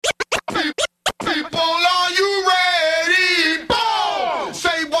People, are you ready? Boom!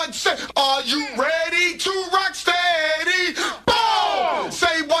 Say what, say, are you ready to rock steady? Boom!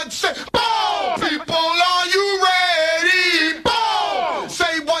 Say what, say, boom! People, are you ready? Boom!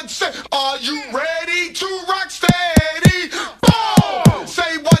 Say what, say, are you ready to rock steady? Boom!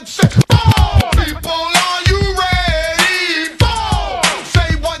 Say what, say, boom! People, are you ready? Boom!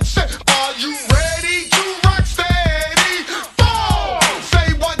 Say what, say, are you ready to rock steady? Boom!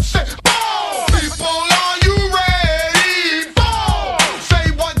 Say what, say, boom! People, are you ready? Boom! Say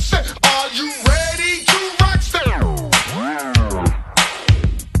what, say, are you ready to rock steady?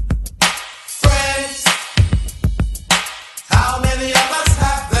 Friends, how many of us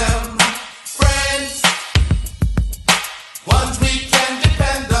have them? Friends, ones we can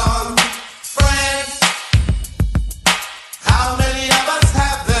depend on. Friends, how many of us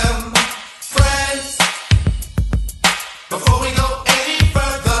have them? Friends, before we go any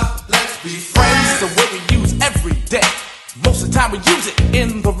further, let's be friends. The word we use every day. Most of the time we use it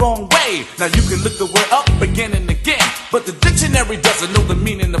in the wrong way. Now you can look the word up again and again, but the dictionary doesn't know the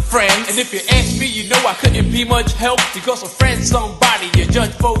meaning of friend. And if you ask me, you know I couldn't be much help, because a friend's somebody you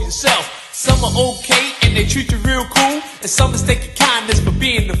judge for yourself. Some are okay and they treat you real cool, and some mistake your kindness for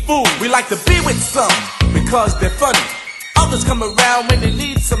being the fool. We like to be with some because they're funny. Others come around when they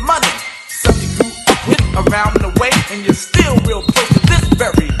need some money. Some you grew up with around the way, and you're still real close to this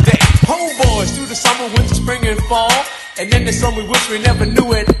very day. Homeboys through the summer, winter, spring, and fall, and then there's some we wish we never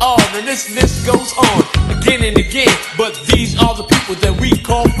knew at all. And this list goes on again and again, but these are the people that we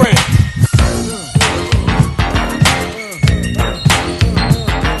call friends.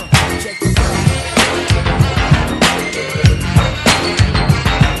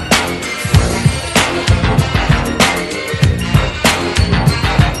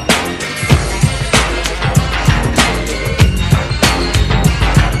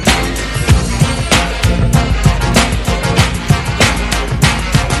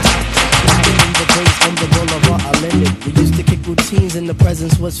 We used to kick routines and the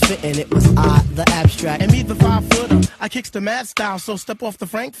presence was fitting. It was I, the abstract. And me, the 5-footer. I kicks the mad style, so step off the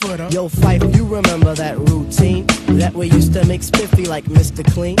Frankfurter. Yo, Fife, you remember that routine? That we used to make spiffy like Mr.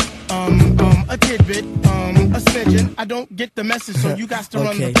 Clean? A tidbit, a smidgen. I don't get the message, so you got to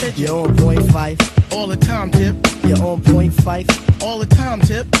run the pigeon. You're on point, Fife. All the time, Tip. You're on point, Fife. All the time,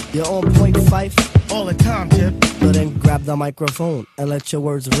 Tip. You're on point, Fife. All the time, Tip. So then grab the microphone and let your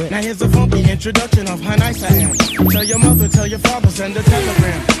words rip. Now here's a funky introduction of how nice I am. Tell your mother, tell your father, send a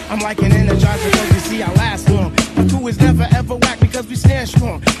telegram. I'm like an energizer, cause you see I last long. My crew is never ever whack because we stand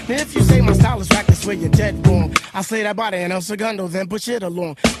strong. Now if you say my style is whack, I swear you're dead wrong. I say that body and El Segundo, then push it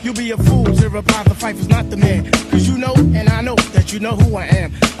along. You be a fool to reply the fight is not the man. Cause you know, and I know, that you know who I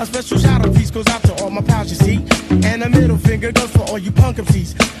am. A special shout out piece goes out to all my pals, you see. And a middle finger goes for all you punk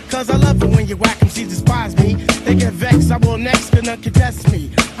MCs. Cause I love it when you whack MCs despise me. They get vexed, I will next, cause none can test me.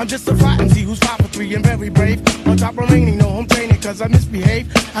 I'm just a fly MC who's 5 for 3 and very brave. On top remaining, no home training cause I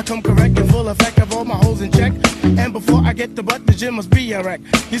misbehave. I come correct and full effect of all my holes in check. And before I get the butt, the gym must be a wreck.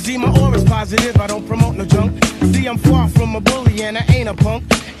 You see my aura's positive, I don't promote no junk. See I'm far from a bully and I ain't a punk.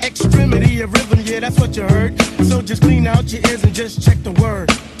 Extremity of rhythm, yeah that's what you heard. So just clean out your ears and just check the word.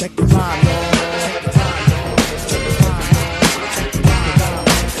 Check the time, check the time.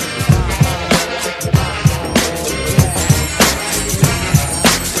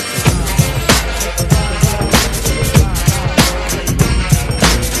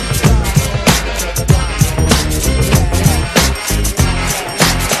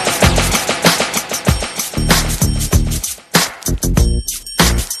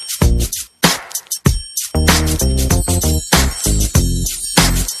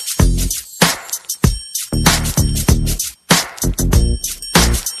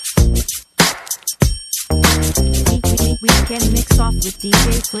 Weekend mix off with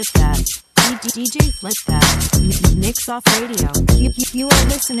DJ Flip That. DJ Flip That. Mix Off Radio. You are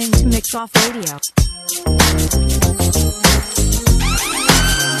listening to Mix Off Radio.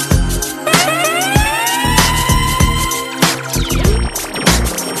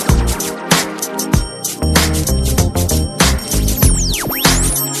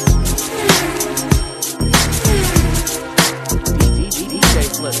 DJ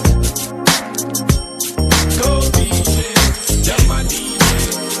Flip That.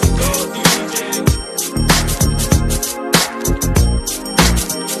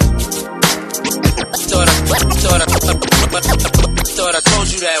 Thought I told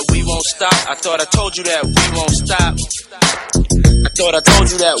you that we won't stop. I thought I told you that we won't stop. I thought I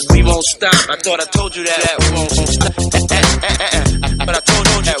told you that we won't stop. I thought I told you that we won't stop. But I told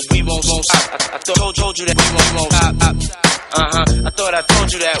you that we won't stop. I told you that we won't stop. I thought I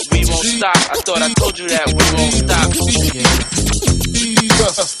told you that we won't stop. I thought I told you that we won't stop.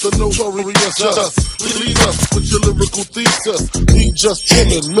 Us, the notorious us. Lead us with your lyrical thesis. We just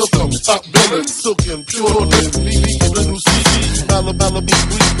chillin', milk 'em, top billin', silkin', pure livin'. Me, the new CD, Malibu,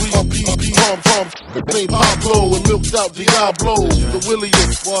 we are PB, Palm, name Pablo and milked out Diablo. The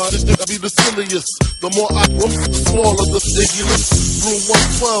williest, this nigga be the silliest. The more I roast, the smaller the stigulous. Room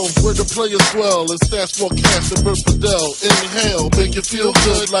 112, where the players dwell, and stash more cash than Bert Fidel. Inhale, make you feel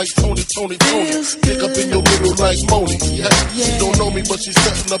good like Tony. Pick up in your middle like Moni. Yeah. She don't know me, but she's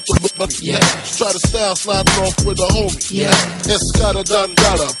setting up the money. Try to style sliding off with a homie. Escada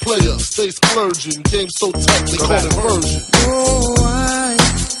Dandada, player, stay splurging. Game so tight, they call it version. Oh, I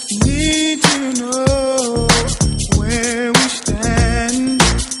need to know where we stand.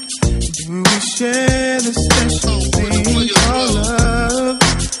 Do we share the special thing called love?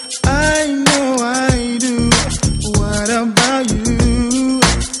 I know I do. What about you?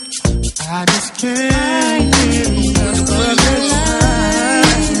 I just can't get enough of this line.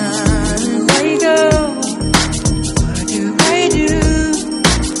 Where you go? What do I do?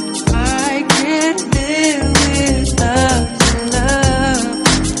 I can't live without your love.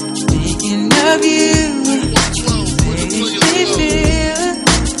 Thinking of you makes me feel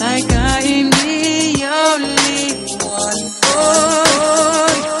like I am the only one.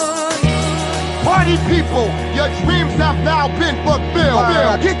 Party people, your dreams have now been fulfilled.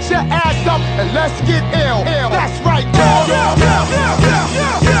 Get your ass up and let's get ill. That's right, y'all.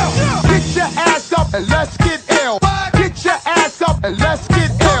 Get your ass up and let's get ill. Get your ass up and let's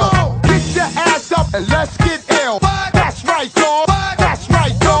get ill. Get your ass up and let's get ill. That's right, y'all. That's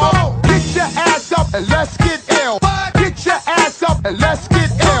right, y'all. Get your ass up and let's get ill. Get your ass up and let's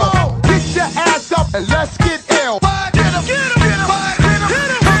get ill. Get your ass up and let's get ill. Get 'em, get 'em, get 'em, get 'em,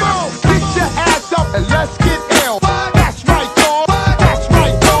 get 'em. Come on, get your ass up and let's get ill. That's right, y'all. That's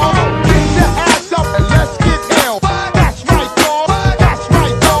right, y'all. Get your ass up and let's get ill. That's right, y'all. That's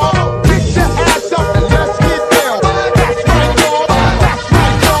right, y'all. Get your ass up and let's get ill. That's right, y'all. That's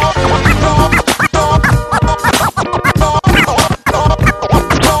right,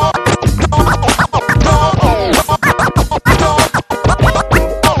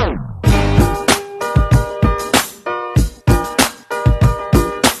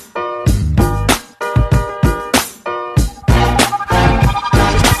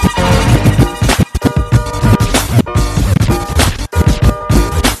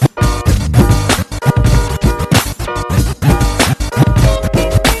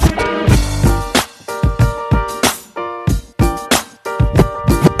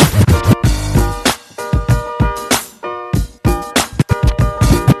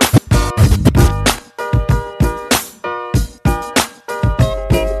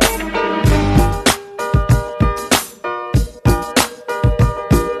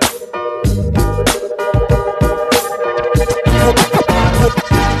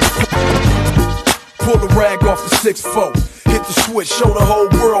 Pull the rag off the 6-4. Hit the switch, show the whole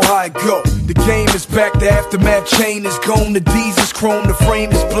world how it go. The game is back, the aftermath chain is gone. The D's is chrome, the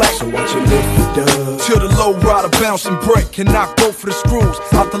frame is black. So watch it lift it up till the low rider bounce and break. Can knock both of the screws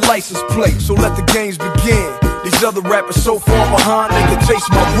out the license plate. So let the games begin. These other rappers so far behind, they can taste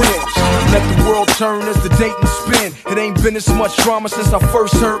my rims. Let the world turn as the Dayton spin. It ain't been this much drama since I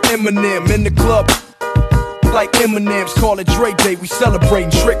first heard Eminem in the club. Like Eminem's, call it Dre Day, we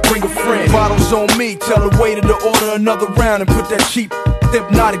celebrating, trick, bring a friend. Bottles on me, tell the waiter to order another round and put that cheap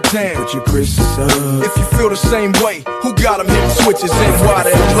hypnotic down. Put your Chris's up. If you feel the same way, who got them hitting switches and why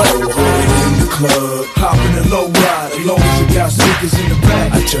they play? In the club, hop in the low ride, as long as you got speakers in the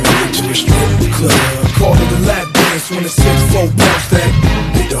back. I turn it to a strip club, call it a lap dance when the 6-4 bounce that.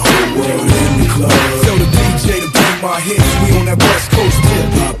 Get the whole world in the club. Tell the DJ to bring my hits, we on that West Coast tip.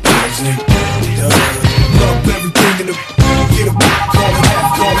 Hop bouncing, love everything in the get a call it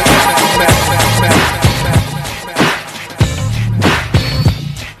half, call it half.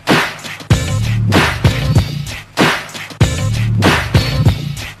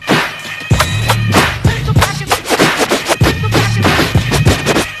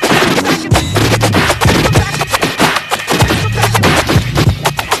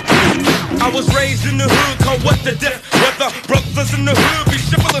 I was raised in the hood, called what the death. Where the brothers in the hood be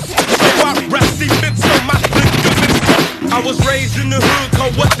chivalrous. So I rap defense on my ligaments. I was raised in the hood,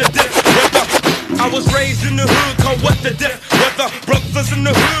 called what the death. I was raised in the hood, called what the death. Where the brothers in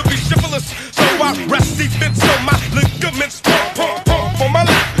the hood be chivalrous. So I rest defense on my ligaments. Pump for my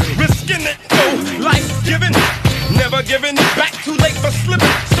life, risking it, oh, life giving, never giving it back. Too late for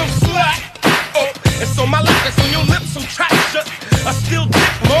slipping, so slack. Oh, it's on my life, it's on your lips, so tight shut. I still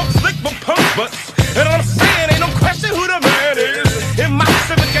dick more slick but punk butts. And I'm saying, ain't no question who the man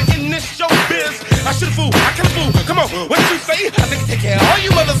I should fool, I can fool. Come on, what did you say? I think take care of all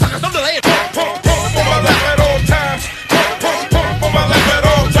you mother suckers. Don't delay it. Pump, pump, pump on my lap at all times. Pump, pump, pump on my lap at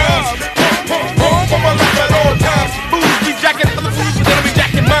all times. Pump, pump, pump on my lap at all times. Fools be jacking other fools, but they don't be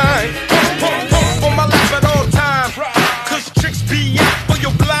jacking mine. Pump, pump, pump on my lap at all times. Cause tricks be out for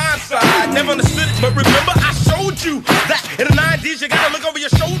your blind side. Never understood it, but remember I showed you that in the 90s you gotta look over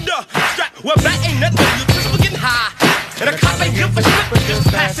your shoulder. Strap, well that ain't nothing, you just for getting high. And a cop ain't give a shit for just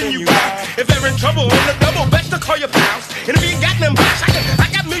passing you by. If they're in trouble on the double, best to call your pals. And if you ain't got them bucks, I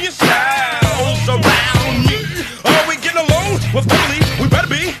got million styles around me. Are we getting along? Well, family, we better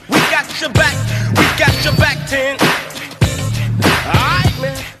be. We got your back, 10. Alright,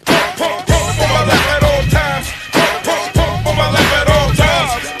 man. Pump, pump, pump on my lap at all times. Pump, pump, pump on my lap at all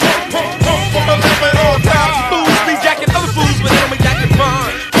times. Pump, pump, pump on my lap at all times. Fools be jacking other fools, but they don't be jacking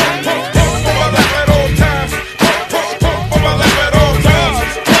mine. Pump, pump, pump on my lap at all times. Pump, pump, pump on my lap at all times.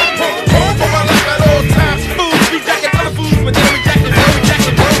 Pump, pump, pump on my lap at all times. Fools be jacking other fools, but they don't be jacking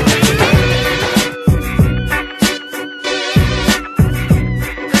mine.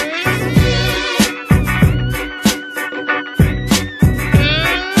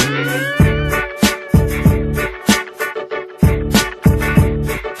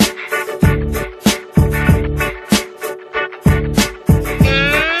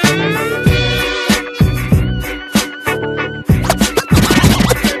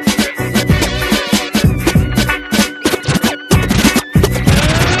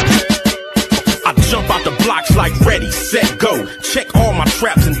 Like ready, set, go. Check all my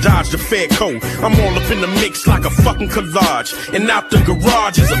traps and dodge the Fed code. I'm all up in the mix like a fucking collage. And out the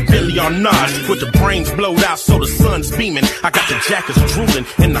garage is a billionage with the brains blowed out so the sun's beaming. I got the jackets drooling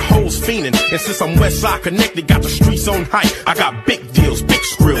and the hoes fiending. And since I'm West Side connected, got the streets on hype. I got big deals, big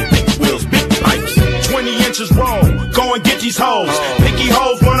skrill, big wheels, big pipes. 20 inches roll, go and get these hoes. Picky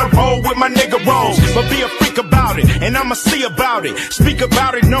hoes wanna roll with my nigga rolls. But be a freak about it, and I'ma see about it. Speak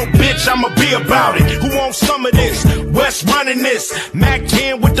about it, no bitch, I'ma be about it. Who wants some of this? West running this. Mac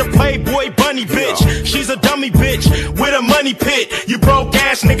 10 with the Playboy bunny bitch. She's a dummy bitch with a money pit. You broke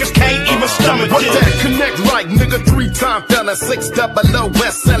ass niggas can't even stomach it. What that connect like, nigga, 3-time felon, 6-double-O,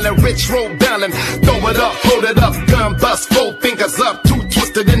 West selling, rich roll down and throw it up, hold it up, gun bust, 4 fingers up, 2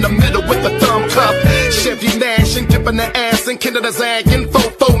 twisted in the middle with the thumb cup. Chevy Nash and dipping the ass and kidding the zagging,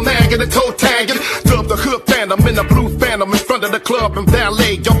 fofo nagging and toe tagging. Dub the hood phantom in the blue phantom in front of the club and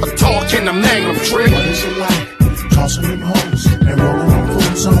valet. Y'all for talking the magnum trick. What is it like? Tossing them hoes and rolling them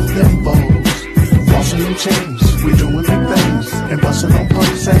fools on them bows. Flossing them chains, we doing big things and busting on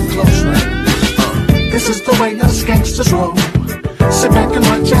pumps at close range. This is the way us gangsters roll. Sit back and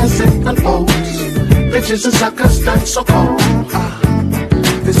watch as it unfolds. Bitches and suckers, that's so cold.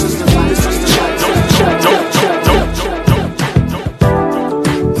 This is the life, this is the life.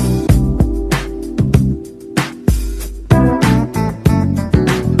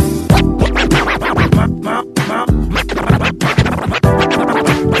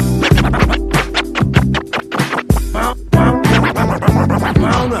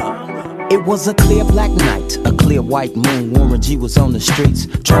 It was a clear black night, a clear white moon. Warren G was on the streets,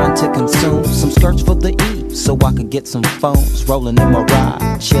 trying to consume some skirts for the E, so I could get some phones. Rolling in my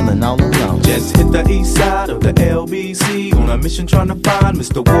ride, chilling all alone. Just hit the east side of the LBC, on a mission trying to find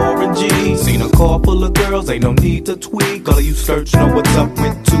Mr. Warren G. Seen a car full of girls, ain't no need to tweak. All of you search know what's up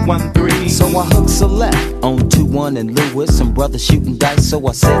with 213. So I hooked a left on 21 and Lewis. Some brothers shooting dice, so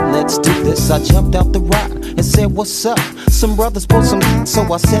I said, let's do this. I jumped out the ride and said, what's up? Some brothers pulled some, so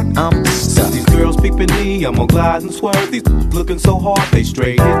I said, I'm stuck. These girls peeping me, I'm gonna glide and swerve. These looking so hard, they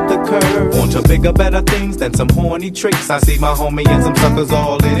straight hit the curve. Want to bigger, better things than some horny tricks. I see my homie and some suckers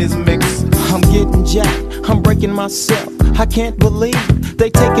all in his mix. I'm getting jacked, I'm breaking myself. I can't believe they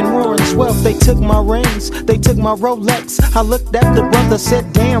taking Warren's wealth. They took my rings, they took my Rolex. I looked at the brother,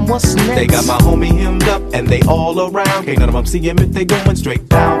 said, damn, what's next? They got my homie hemmed up and they all around. Can't none of them see him if they going straight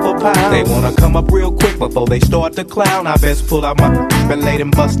down for pound. They wanna come up real quick before they start to clown. I best pull out my and lay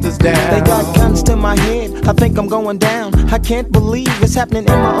them busters down. They got guns to my head, I think I'm going down. I can't believe it's happening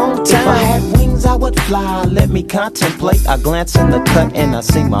in my own town. If I had wings, I would fly, let me contemplate. I glance in the cut and I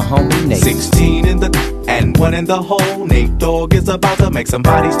see my homie Nate. 16 in the and 1 in the hole. Nate Dogg is about to make some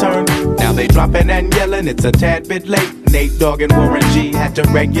bodies turn. Now they dropping and yelling, it's a tad bit late. Nate Dogg and Warren G had to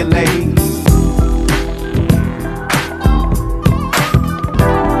regulate.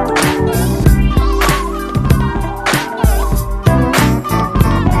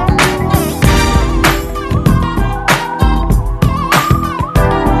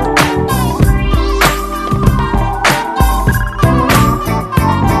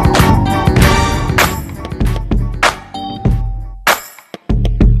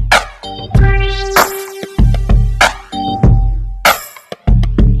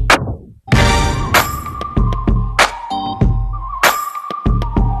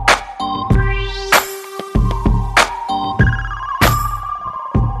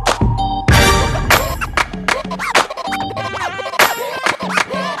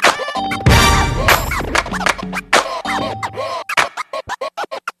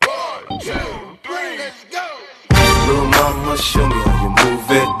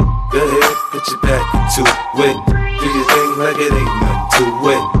 into it. Do your thing like it ain't nothing to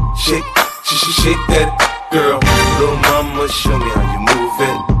it. Shake, shake that, girl. Little mama, show me how you move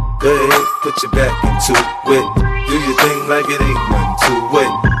it. Go ahead, put your back into it. Do your thing like it ain't nothing to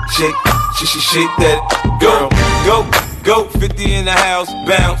it. Shake, shake that, girl. Go, 50 in the house,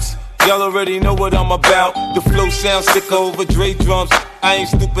 bounce. Y'all already know what I'm about. The flow sounds sicker over Dre drums. I ain't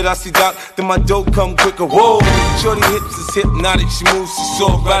stupid, I see Doc, then my dope come quicker. Whoa, shorty hips is hypnotic. She moves, she's so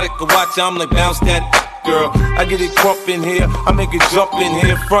erotic. I watch her, I'm like, bounce that girl. I get it crump in here, I make it jump in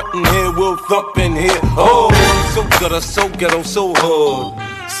here. Front in here, we'll thump in here. Oh, I'm so gutter, so ghetto, so hood.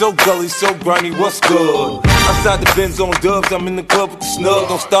 So gully, so grimy, what's good? Outside the Benz on dubs, I'm in the club with the snug.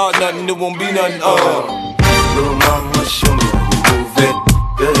 Don't start nothing, there won't be nothing. Little mama, show me how you move it.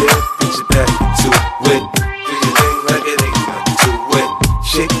 Go ahead, put your back into it. Do your thing like it ain't nothing to it.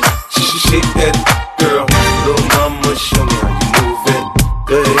 Shake, shake that, girl. Little mama, show me how you move it.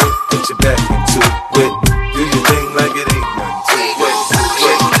 Go ahead, put your back into it. Do your thing like it ain't nothing to it. Shake,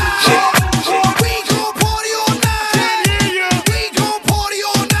 shake, shake. We gon' party all night. We gon' party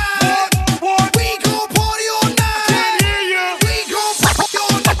all night. We gon' party all night. We gon' party all night. We gon' party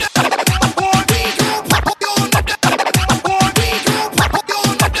all night. We gon' party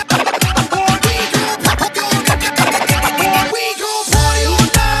all night. We gon' party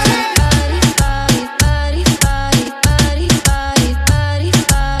all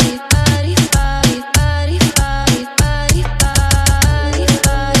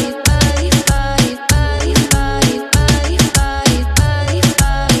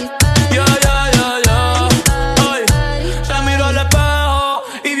Se miró al espejo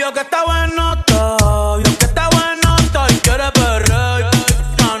y vio que está bueno todo. Vio que está bueno todo y quiere perder.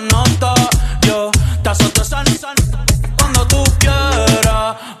 No nota, yo te azoto esa cuando tú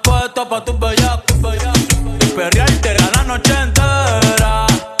quieras. Puesto pa' tus bellacos y perrearte la noche entera.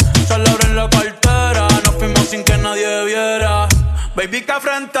 Solo abren la cartera, nos fuimos sin que nadie viera. Baby, que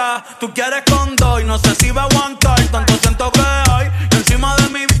afrenta, tú quieres con dos y no sé si va a aguantar. Tanto siento que hay y encima de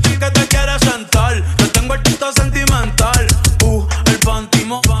mi bicho que te quiere sentar. Te tengo el tinto sentimental. El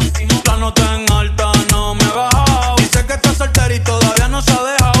pantimo, la nota en alta no me ha bajado. Dice que está soltera y todavía no se ha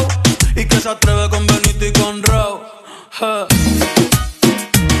dejado. Y que se atreve con Benito y con Raúl.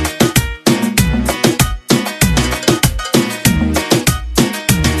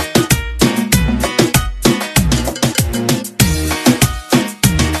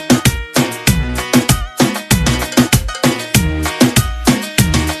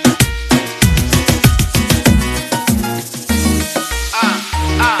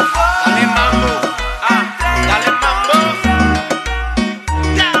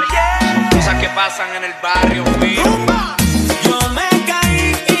 Cosas que pasan en el barrio, fío. Yo me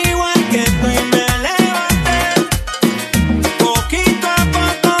caí igual que tú y me levanté. Poquito a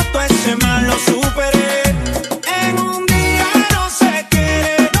poco todo ese mal lo superé. En un día no se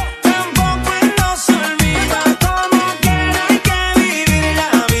quiere, tampoco no se olvida. Como quiera hay que vivir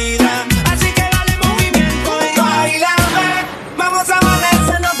la vida. Así que dale movimiento y bailame. Vamos a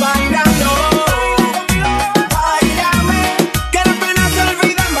amanecernos bailando. Bailame, que las penas se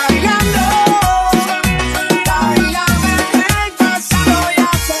olvidan bailando. Bailame, el pasado ya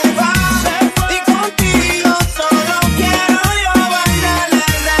se va. Y contigo solo quiero yo bailar el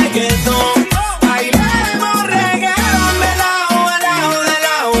reggaetón. Bailemos reggaetón de lado a lado, de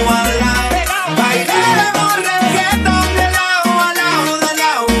lado a lado. Bailemos reggaetón de lado a lado, de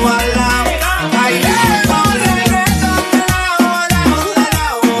lado a lado. Bailemos reggaetón de lado a lado, de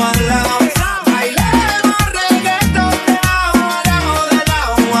lado a lado. Bailemos reggaetón de lado a lado, de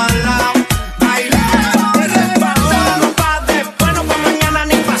lado a lado. Bailemos reggaetón. No pa' después, no pa' mañana,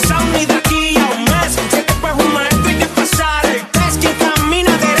 ni pasado, ni de aquí a un mes. Sé que pues un maestro hay que pasar el test. Quien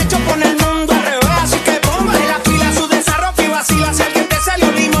camina derecho pone el mundo al revés. Así que ponte la fila, su desarrollo y vacila. Si alguien te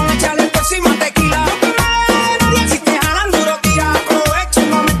salió limón, échale por encima tequila. No te me si te jalan duro, tira. Aprovecha el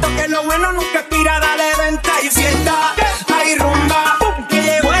momento que lo bueno nunca expira. Dale venta y fiesta. Hay rumba, que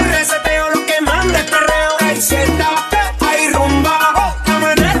llegó el reseteo, lo que manda el perreo. Hay fiesta, hay rumba.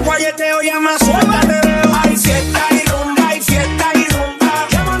 Estamos en el guayeteo, llama, suéltate veo. Hay fiesta, hay rumba, hay fiesta, hay rumba.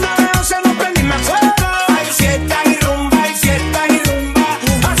 Llama a se nos prende y me suelto. Hay fiesta, hay rumba, hay fiesta, hay rumba.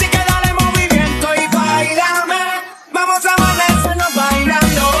 Así que dale movimiento y bailame. Vamos a amanecernos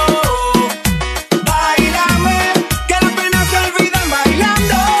bailando. Bailame, que las penas se olvidan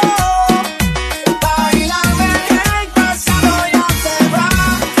bailando. Bailame, el pasado ya se va.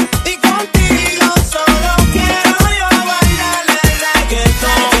 Y contigo solo quiero yo bailar el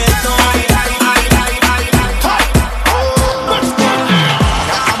reggaetón.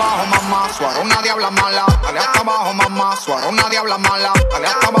 Hasta abajo, mamá, suaro una diabla mala. Dale hasta abajo, mamá, suaro una diabla mala. Dale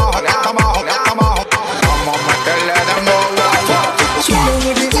hasta abajo, dale hasta abajo, dale hasta abajo. meterle dembow.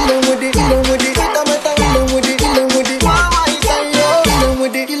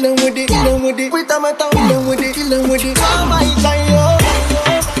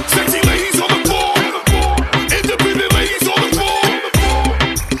 Sexy ladies on the floor, independent ladies on the floor,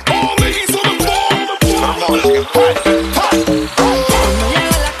 all ladies on the floor.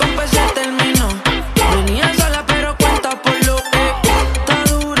 Llega la compa se terminó. Venía sola pero cuenta por lo que está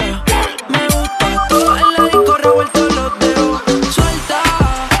dura. Me gusta todo en la disco revuelto los dedos. Suelta,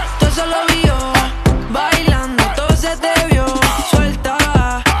 todo eso lo vio. Bailando, todo se te vio. Suelta,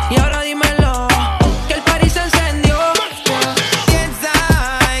 y ahora dímelo. Que el party se encendió.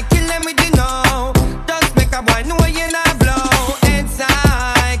 Inside, killing me, you know. Just make a boy know you not blow.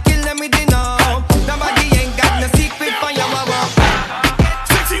 Inside, killing me, you know. Nobody ain't got no secret for your mama.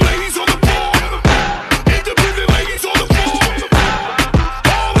 Sexy ladies on the floor, independent ladies on the floor,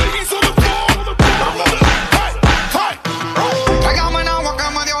 all ladies on the floor. Tráigame el agua que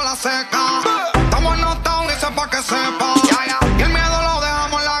me dio la seca. Estamos anotados, dice pa' que sepa. Y el miedo lo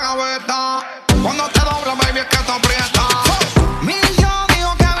dejamos en la gaveta. Cuando te dobla, baby, es que te aprieta. Mi yo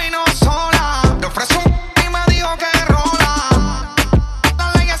dijo que vino sola. Le ofrecí un y me dijo que rola.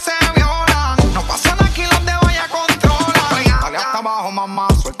 Las leyes se violan. No pasan aquí los de vaya controla. Dale hasta abajo, mamá.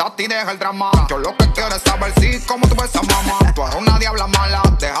 Suéltate y deja el drama. Yo lo que quiero es saber si como tú ves a mamá. Tú eres una diabla mala.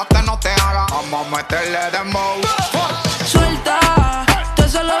 Déjate, no te haga. Vamos a meterle dembow. Suelta, todo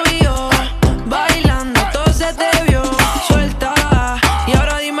eso lo vio. Bailando, todo se te vio. Suelta, y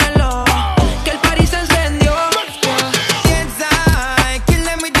ahora dímelo. Que el party se encendió. Inside,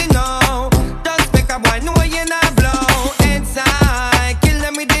 killing me, you know. Just make a boy know you not blow. Inside,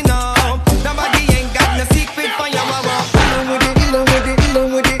 killing me, you know. Nobody ain't got no secret for your mama.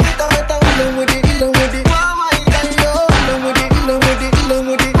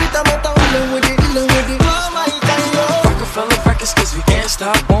 Rockefeller records cause we can't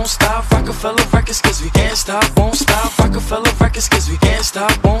stop, won't stop. Rockefeller records cause we can't stop, won't stop. Rockefeller records cause we can't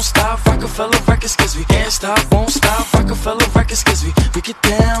stop, won't stop. Rockefeller records cause we can't stop, won't stop. Rockefeller records cause we get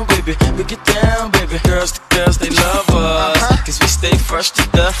down, baby, we get down, baby. Girls, they love us cause we stay fresh to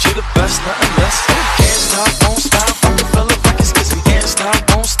death. You the best, nothing less. Can't stop, won't stop. Rockefeller records cause we can't stop,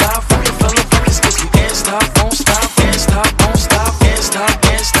 won't stop. Rockefeller records cause we can't stop, won't stop. Can't stop, won't stop. Can't stop,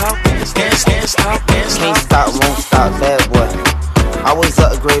 can't stop. Can't stop, can't stop. Can't stop, won't stop, bad boy. Always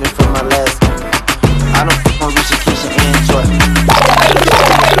upgrading from my last one. I don't fuck on Risha, Keisha, and Joy.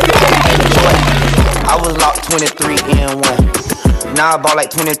 I was locked 23 and 1. Now I bought like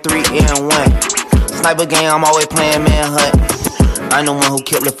 23 and 1. Sniper game, I'm always playing manhunt. I'm the one who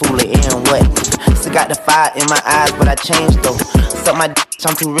killed the fool and what? Still got the fire in my eyes, but I changed though. Suck my d***,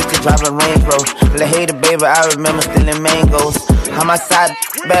 I'm too rich to drive a Range Rover. La hater, baby, I remember stealing mangoes. How my side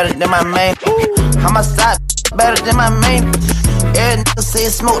better than my main? How my side better than my main? Every nigga say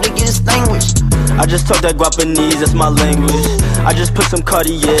smoke, they get extinguished. I just talk that Guapanese, that's my language. I just put some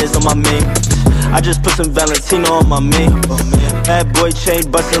Cartiers on my main. I just put some Valentino on my main. Bad boy chain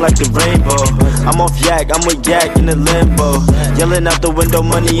bustin' like the rainbow. I'm off yak, I'm with yak in the limbo. Yelling out the window,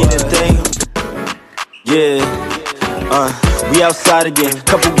 money in the thing. Yeah, we outside again.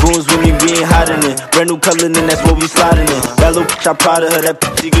 Couple goons with me, we ain't hiding it. Brand new color, and that's what we sliding in. That little bitch, I'm proud of her. That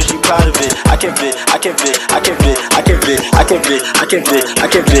pussy good, she proud of it. I can fit, I can fit, I can fit, I can fit, I can fit, I can fit, I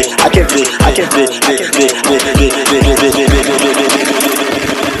can fit, I can fit, I can fit,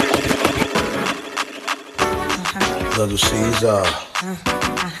 Little Caesar.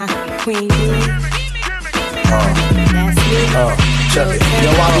 Queen Bee. That's me. Check it. Yo,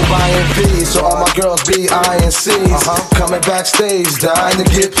 I be buying P's, so all my girls be eyeing C's. Coming backstage, dying to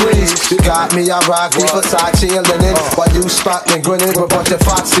get pleased. You got me, I rock me, Versace and linen. While you spot me grinning with a bunch of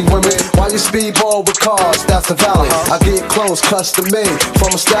foxy women. While you speedball with cars, that's invalid. I get clothes custom made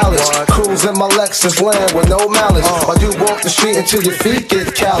from a stylist. Cruise in my Lexus land with no malice. While you walk the street until your feet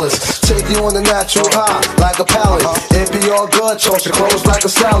get callous. Take you on the natural high, like a pallet. It be all good, toss your clothes like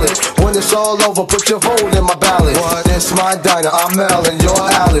a salad. When it's all over, put your vote in my ballot. This my diner, I'm Mel and you're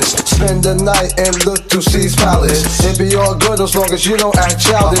Alice. Spend the night in Little C's palace. It be all good as long as you don't act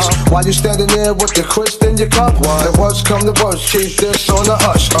childish. While you standing there with the crisp in your cup, the worst come to worst, keep this on the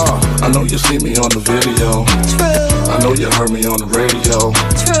hush. I know you see me on the video. I know you heard me on the radio.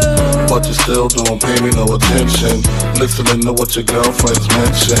 But you still don't pay me no attention. Listening to what your girlfriends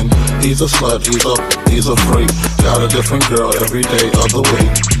mention. He's a slut, he's a freak. Got a different girl every day of the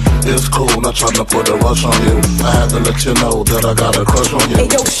week. It's cool, not trying to put a rush on you. I had to let you know that I got a crush on you. Hey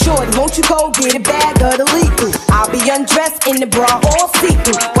yo, shorty, won't you go get a bag of the legal? I'll be undressed in the bra all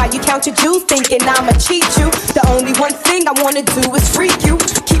see-through. While you count your juice, thinking I'ma cheat you. The only one thing I wanna do is freak you.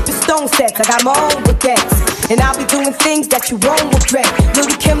 Keep it stone sets. I got my own baguettes, and I'll be doing things that you won't regret.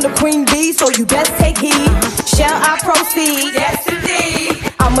 Little Kim the queen bee, so you best take heed. Shall I proceed? Yes, indeed.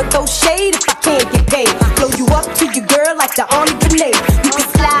 I'ma throw shade if I can't get paid. Blow you up to your girl like the army grenade. You can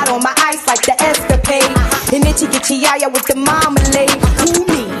slide on my ice like the escapade. And then you get yaya with the marmalade. Who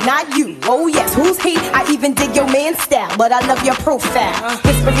me? Not you. Oh yes, who's he? I even dig your man style, but I love your profile.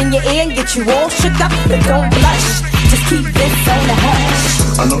 Whisper in your ear and get you all shook up, but don't blush. Just keep this on the hush.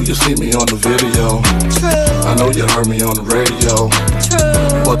 I know you see me on the video. True. I know you heard me on the radio.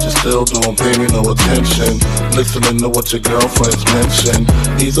 True. But you still don't pay me no attention. Listening to what your girlfriends mention.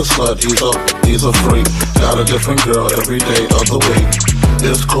 He's a slut, he's a freak. Got a different girl every day of the week.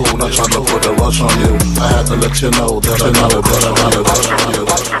 It's cool, not trying to put a rush on you. I had to let you know that I got a crush on you.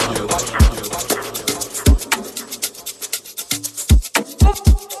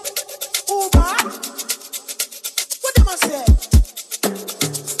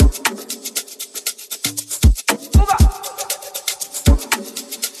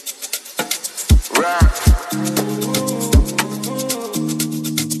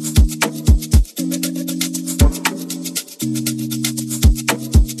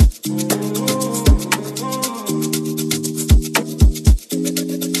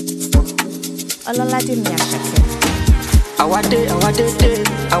 Ọlọ́ládé mi Àṣàkẹ́.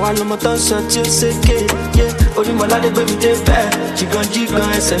 Àwa lọmọ tó ń sọ tí ó ṣèké. Onímọ̀ládé gbé mi dé bẹ́ẹ̀. Jìgàn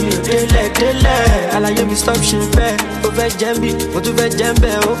ẹsẹ̀ mi ò délẹ̀. Àlàyé mi stop ṣe bẹ́ẹ̀. Ó fẹ́ jẹ́ mi, mo tún fẹ́ jẹ́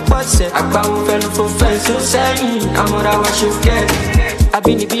bẹ́ẹ̀. Ó pọ̀ sẹ̀. Àgbáwo fẹnu fò fẹ́ tó sẹ́yìn. Àmọ́ra wa ṣe kẹ́.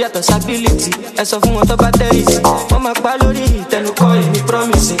 Àbínibí yàtọ̀ sábìlìtì. Ẹ sọ fún wọn tó bá tẹ̀rì sí. Wọ́n máa pa lórí ìtẹnukọ́ èmi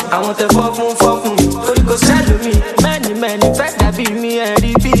promise. Àwọn tẹ fọ́ fún. Torí kò sẹ́lómi. Mẹ́ni fẹ́ dàbí mi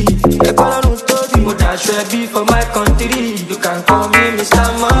ẹ̀rí bí. Ẹ̀kọ́ lọ́rùn tóbi. Mo dàṣọ ẹbí for my country. You can call me Mr.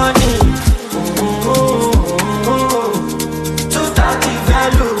 Money. 230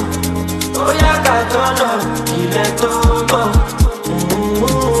 value. Ó yá ká tọ́nà ilẹ̀ tó mọ̀.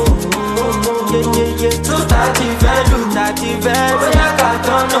 230 value. Ó yá ká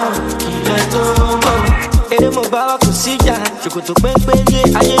tọ́nà ilẹ̀ tó mọ̀. Eré mo bá wà kò síjà. Ṣòkòtò pépé yé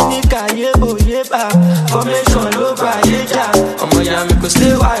ayé ní kàyé òye bá. Formation ló bá yé jà. Ọmọ ìyá mi kò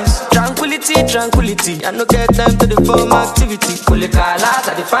stay wise. Tranquility, I no get time to the form activity. Kole kalas,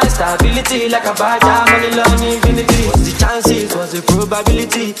 I define stability like a badger, money long infinity. What's the chances, what's the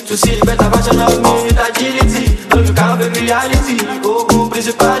probability to see the better version of me with agility? No, you can't be reality, oh,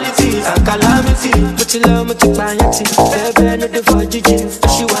 principalities and calamity. But you love me to buy it, baby, no the for Gigi,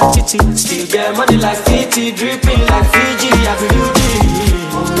 she want it, still get money like Fiti, dripping like Fiji, I be UG.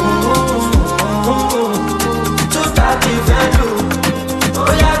 230 value.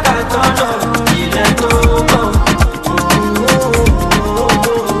 Oh yeah, got turned on, ilẹ̀ tó mọ̀.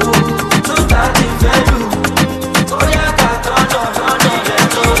 230 value. Oh yeah, got turned on, ilẹ̀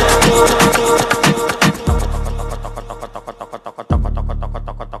tó mọ̀.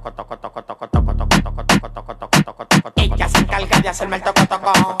 Ella se encarga de hacerme el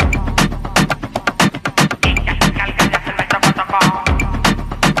toco-toco. Ella se encarga de hacerme el toco-toco.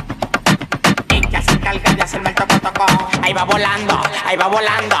 Ella se encarga de hacerme el toco-toco. Ahí va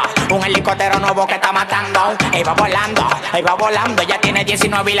volando, un helicóptero nuevo que está matando. Ahí va volando, ya tiene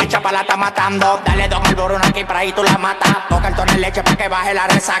 19 y la chapa la está matando. Dale don al boruno aquí para ahí tú la matas. Dos cartones de leche para que baje la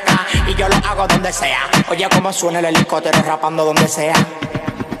resaca. Y yo lo hago donde sea. Oye cómo suena el helicóptero rapando donde sea.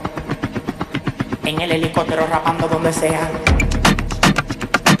 En el helicóptero rapando donde sea.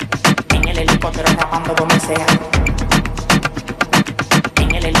 En el helicóptero rapando donde sea.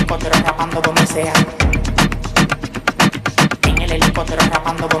 En el helicóptero rapando donde sea. El helicóptero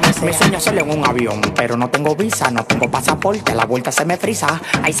rapando donde sea. Mi sueño es solo en un avión, pero no tengo visa, no tengo pasaporte, la vuelta se me frisa.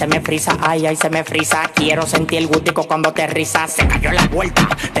 Ay, se me frisa, ay, se me frisa. Quiero sentir el gustico cuando te risas. Se cayó la vuelta,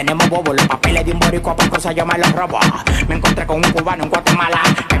 tenemos bobo. Los papeles de un boricua por cosa yo me los robo. Me encontré con un cubano en Guatemala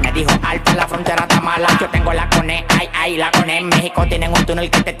que me dijo, alta, la frontera está mala. Yo tengo la cone, ay, la cone. En México tienen un túnel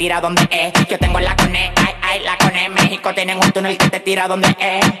que te tira donde es. Yo tengo la cone, ay, la cone. En México tienen un túnel que te tira donde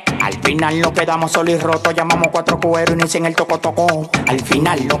es. Al final nos quedamos solo y roto, llamamos 4 cueros y no hicieron el toco-toco. Al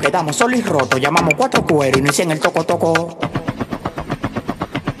final nos quedamos solo y roto, llamamos 4 cueros y no hicieron el toco-toco.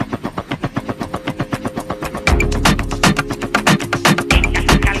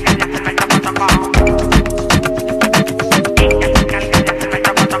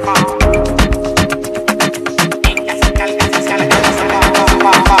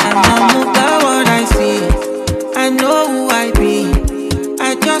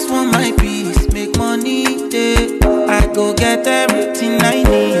 Go get everything I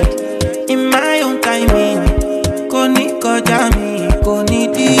need in my own timing. Koni koja mi, koni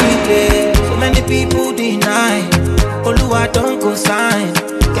delay. So many people deny. Oluwa don't go sign.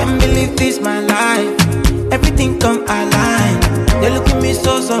 Can be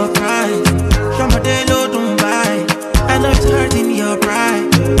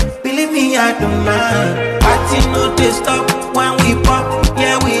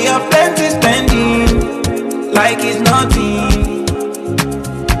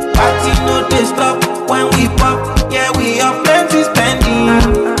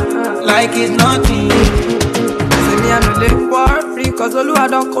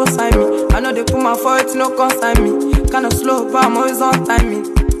don't consign me. I know they put my foot, no consign me. Kinda slow, but I'm always on timing.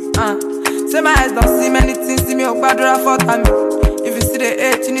 Say my eyes don't see many things, see me up bad or for time. If you see the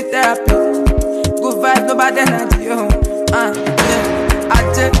hate, you need therapy. Good vibes, no bad energy, yo.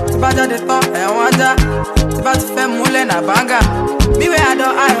 Aje, tu bas de temps, et on aja. Tu vas te faire mouler na banga. Me where I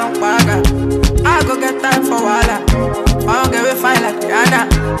don't, I don't paga. I go get time for wala. I don't get we fine like Rihanna.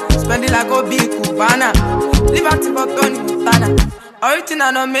 Spend it like Obi Cubana. Live at Tibotoni, Montana.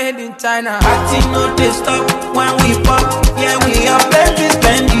 Original not made in China. Party no they stop when we pop. Yeah, we are plenty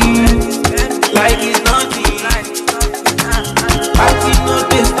spending like it's nothing. Party no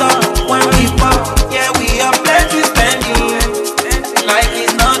they stop when we pop. Yeah, we are plenty spending like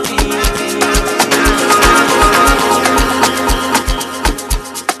it's nothing.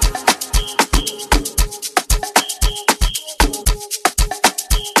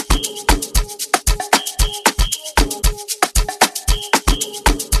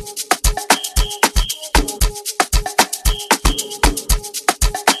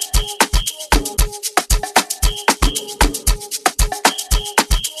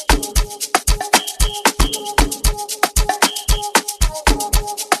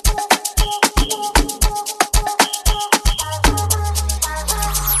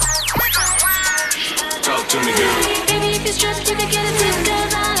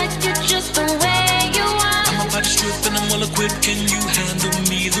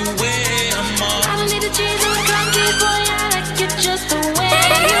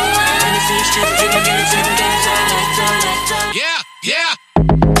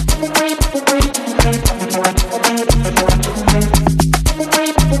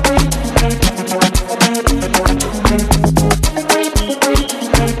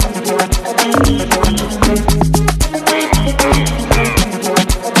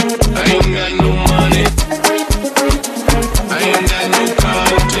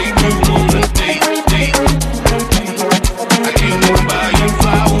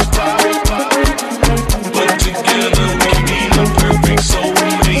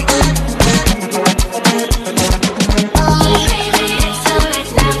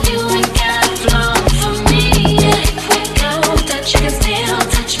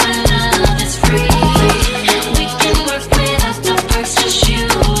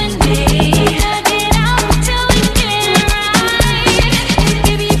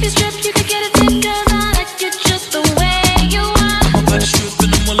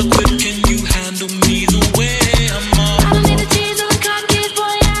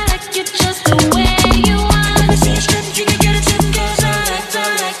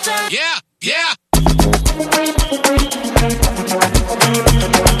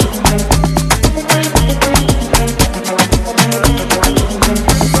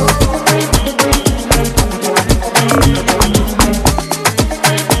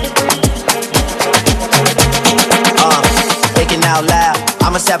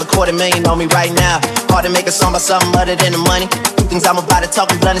 Something other than the money. Two things I'm about to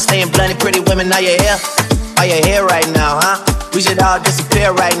talking blunt and staying blunt. Pretty women, are you here? Are you here right now, huh? We should all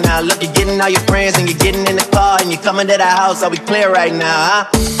disappear right now. Look, you're getting all your friends and you're getting in the car and you're coming to the house. Are we clear right now, huh?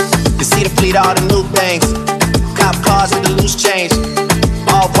 You see the fleet, all the new things. Cop cars with the loose change.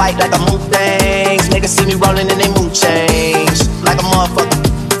 All white like a moon things. Niggas see me rolling and they mood change. Like a motherfucker.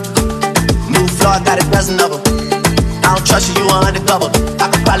 New floor, got a dozen of them. I don't trust you, you are undercover. I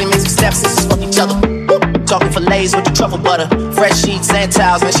could probably make some steps and fuck each other. Talking fillets with the truffle butter. Fresh sheets and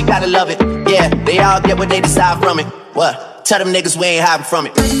towels, man, she gotta love it. Yeah, they all get what they decide from it. What? Tell them niggas we ain't hiding from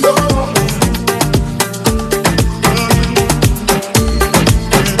it. The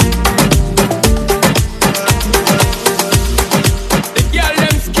girl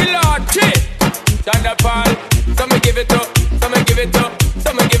them skill out, shit. Thunderfall, some give it up, some give it up,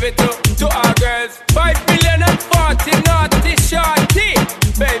 some give it up to our girls. 5 billion and 40 naughty shorty.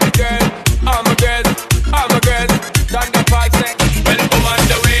 Baby girl, all my girls. All my girls, Thunderfall say, well, I'm on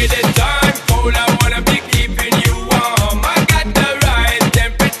the way the time cold, I wanna be keeping you warm. I got the right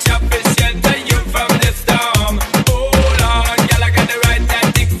temperature for shelter you from the storm. Hold on, girl, I got the right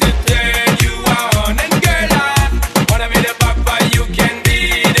tactics to turn you on. And girl, I wanna be the papa, you can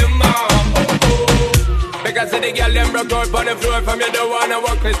be the mom. Because the girl them broke out on the floor. From you don't wanna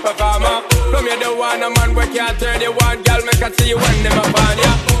work this performer. From you don't want a man where can't turn you on. Girl, make I see you when them upon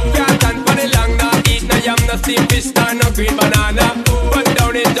ya. Can't stand for the long now. I am no steam fish, no green banana. But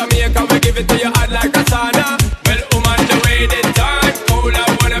down in Jamaica, we give it to you hot like a sauna. Well, I'm on the way the time cold, I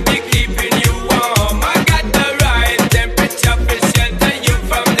wanna be keeping you warm. I got the right temperature for shelter you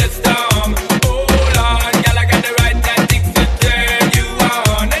from the storm. Hold on, girl, I got the right tactics to turn you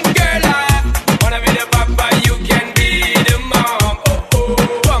on. And girl, I wanna be the papa, you can be the mom. Oh, oh.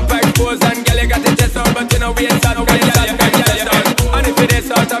 no waste out, girl, you stress out. And if it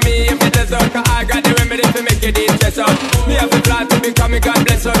is out of me, if it is out, I got the remedy to make it stress out. Me have to plan to become a God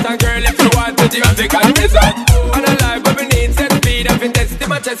bless out. And girl, if you want to, the music and bless out. And a life where we need set speed of intensity,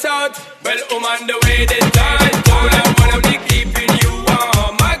 my chest out. Well, on the way this time, all I wanna be keeping you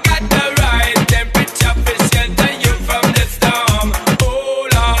warm. I got the right temperature for shelter you from the storm.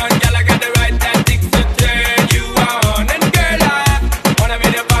 Hold on, girl, I got the right tactics to turn you on. And girl, I wanna be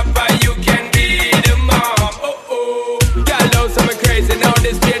the papa, you can be the mom. Girl, know something crazy now.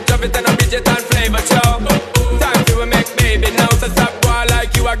 This straight of it and a digital flavor show. Time to make baby now. So stop boy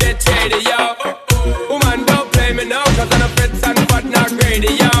like you, I get shady, yo. Woman, don't play me now, cause I'm a fits and fat, not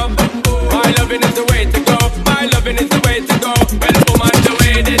greedy, yo. My loving is the way to go. My loving is the way to go. Well, woman, the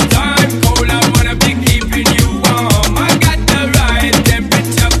way this time cold, I wanna be keeping you warm. I got the right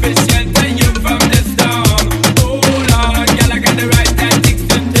temperature for shelter you from the storm. Hold on, girl, I got the right tactics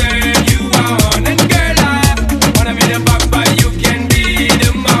to turn you on. And girl, I wanna be the papa, you can be the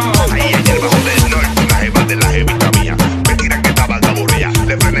mom. Ahí en el bajo del norte, una jeva de la jevita mía. Me tiran que estaban aburridas.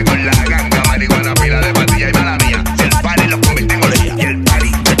 Le frené con la ganga, marihuana, pila de patilla y mala mía. Si el party lo convierte en olea. Y el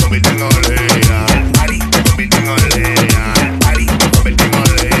party se convierte en olea. El party se convierte en olea. El party se convierte en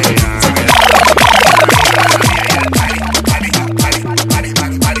olea.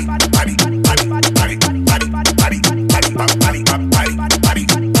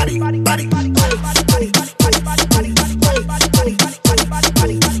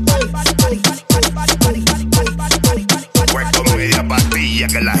 Pues con media pastilla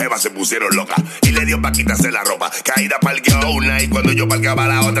que la jeva se pusieron loca y le dio pa' quitarse la ropa. Caída parqueó una y cuando yo parqueaba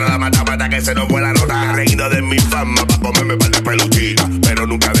la otra la mata que se nos fue la nota. Reído de mi fama pa' comerme par de peluchitas, pero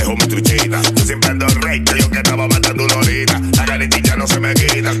nunca dejo mi truchita. Yo siempre ando recto, yo que estaba matando una horita. La caretilla no se me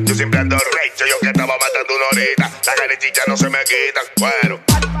quita. Yo siempre ando recto, yo que estaba matando una horita. La caretilla no se me quita. Bueno,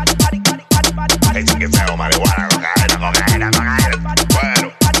 es que sea marihuana, cocaína.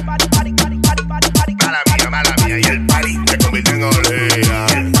 Bueno, mala mía, y el party se convierte en olea.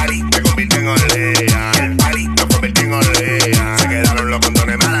 El party se convierte en olea. El party se convierte en olea. Se quedaron los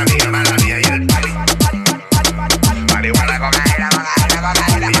condones, mala mía, y el party. Marihuana, cocaína.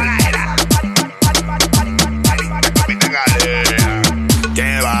 Party se convierte en olea.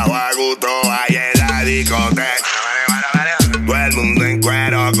 Que bajo a gusto hay en la discoteca. Todo el mundo en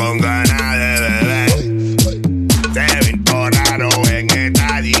cuero con ganas de beber. Se ven por raro en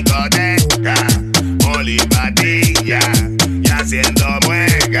esta discoteca. Patilla y haciendo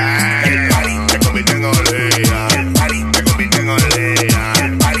mueca. El party se convierte en olea. El party se convierte en olea.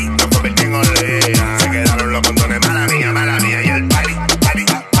 El party se convierte en olea. Se quedaron los condones, mala mía, y el party.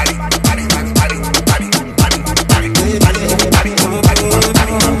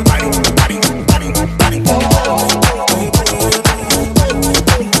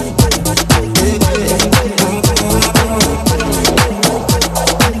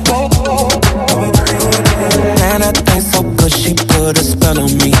 Man, I think so good, she put a spell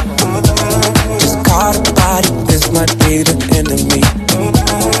on me. Just caught a body, this might be the end of me.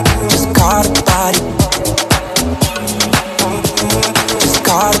 Just caught a body. Just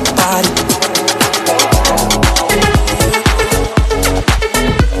caught a body.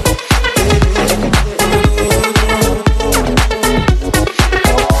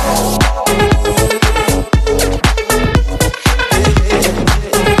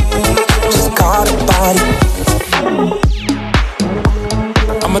 Just caught a body.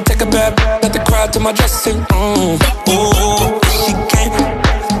 I'ma take a bad at the crowd to my dressing room. Ooh, she came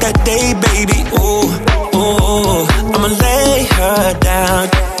that day, baby. Ooh, I'ma lay her down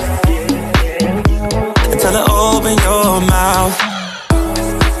and tell her open your mouth.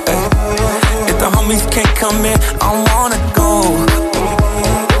 Hey. If the homies can't come in, I wanna go.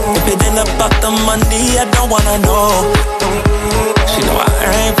 If it ain't about the money, I don't wanna know. She know I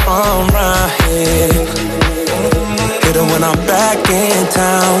ain't from round here. Hit her when I'm back in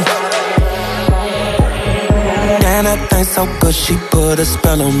town. And I think so good, she put a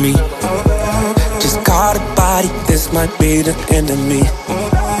spell on me. Just caught a body, this might be the end of me.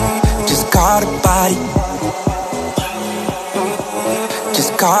 Just caught a body.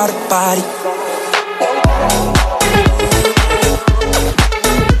 Just caught a body.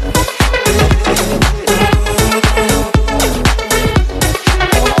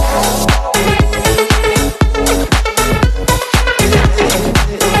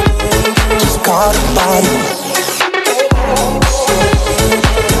 Just caught a body.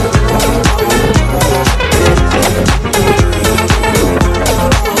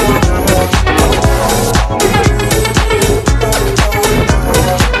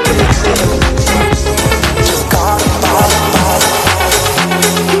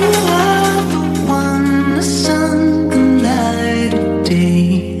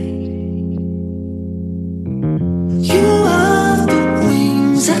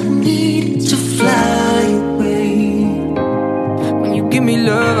 give me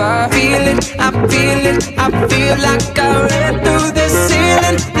love. I feel it, I feel it, I feel like I ran through the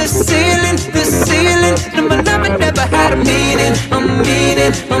ceiling, the ceiling, the ceiling. No, my love never had a meaning, a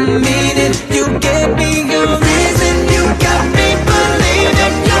meaning, a meaning. You gave me a reason, you got me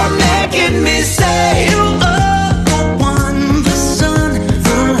believing. You're making me say you are the one, the sun,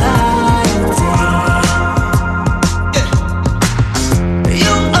 the light.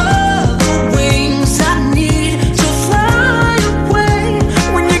 You are the wings I need to fly away.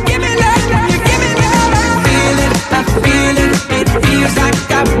 When you give me that, you give me that. I feel it, I feel it. It feels like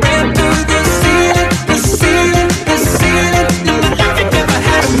I ran through the ceiling, the ceiling, the ceiling. No, my life it never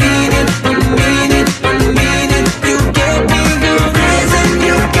had a meaning, a meaning, a meaning.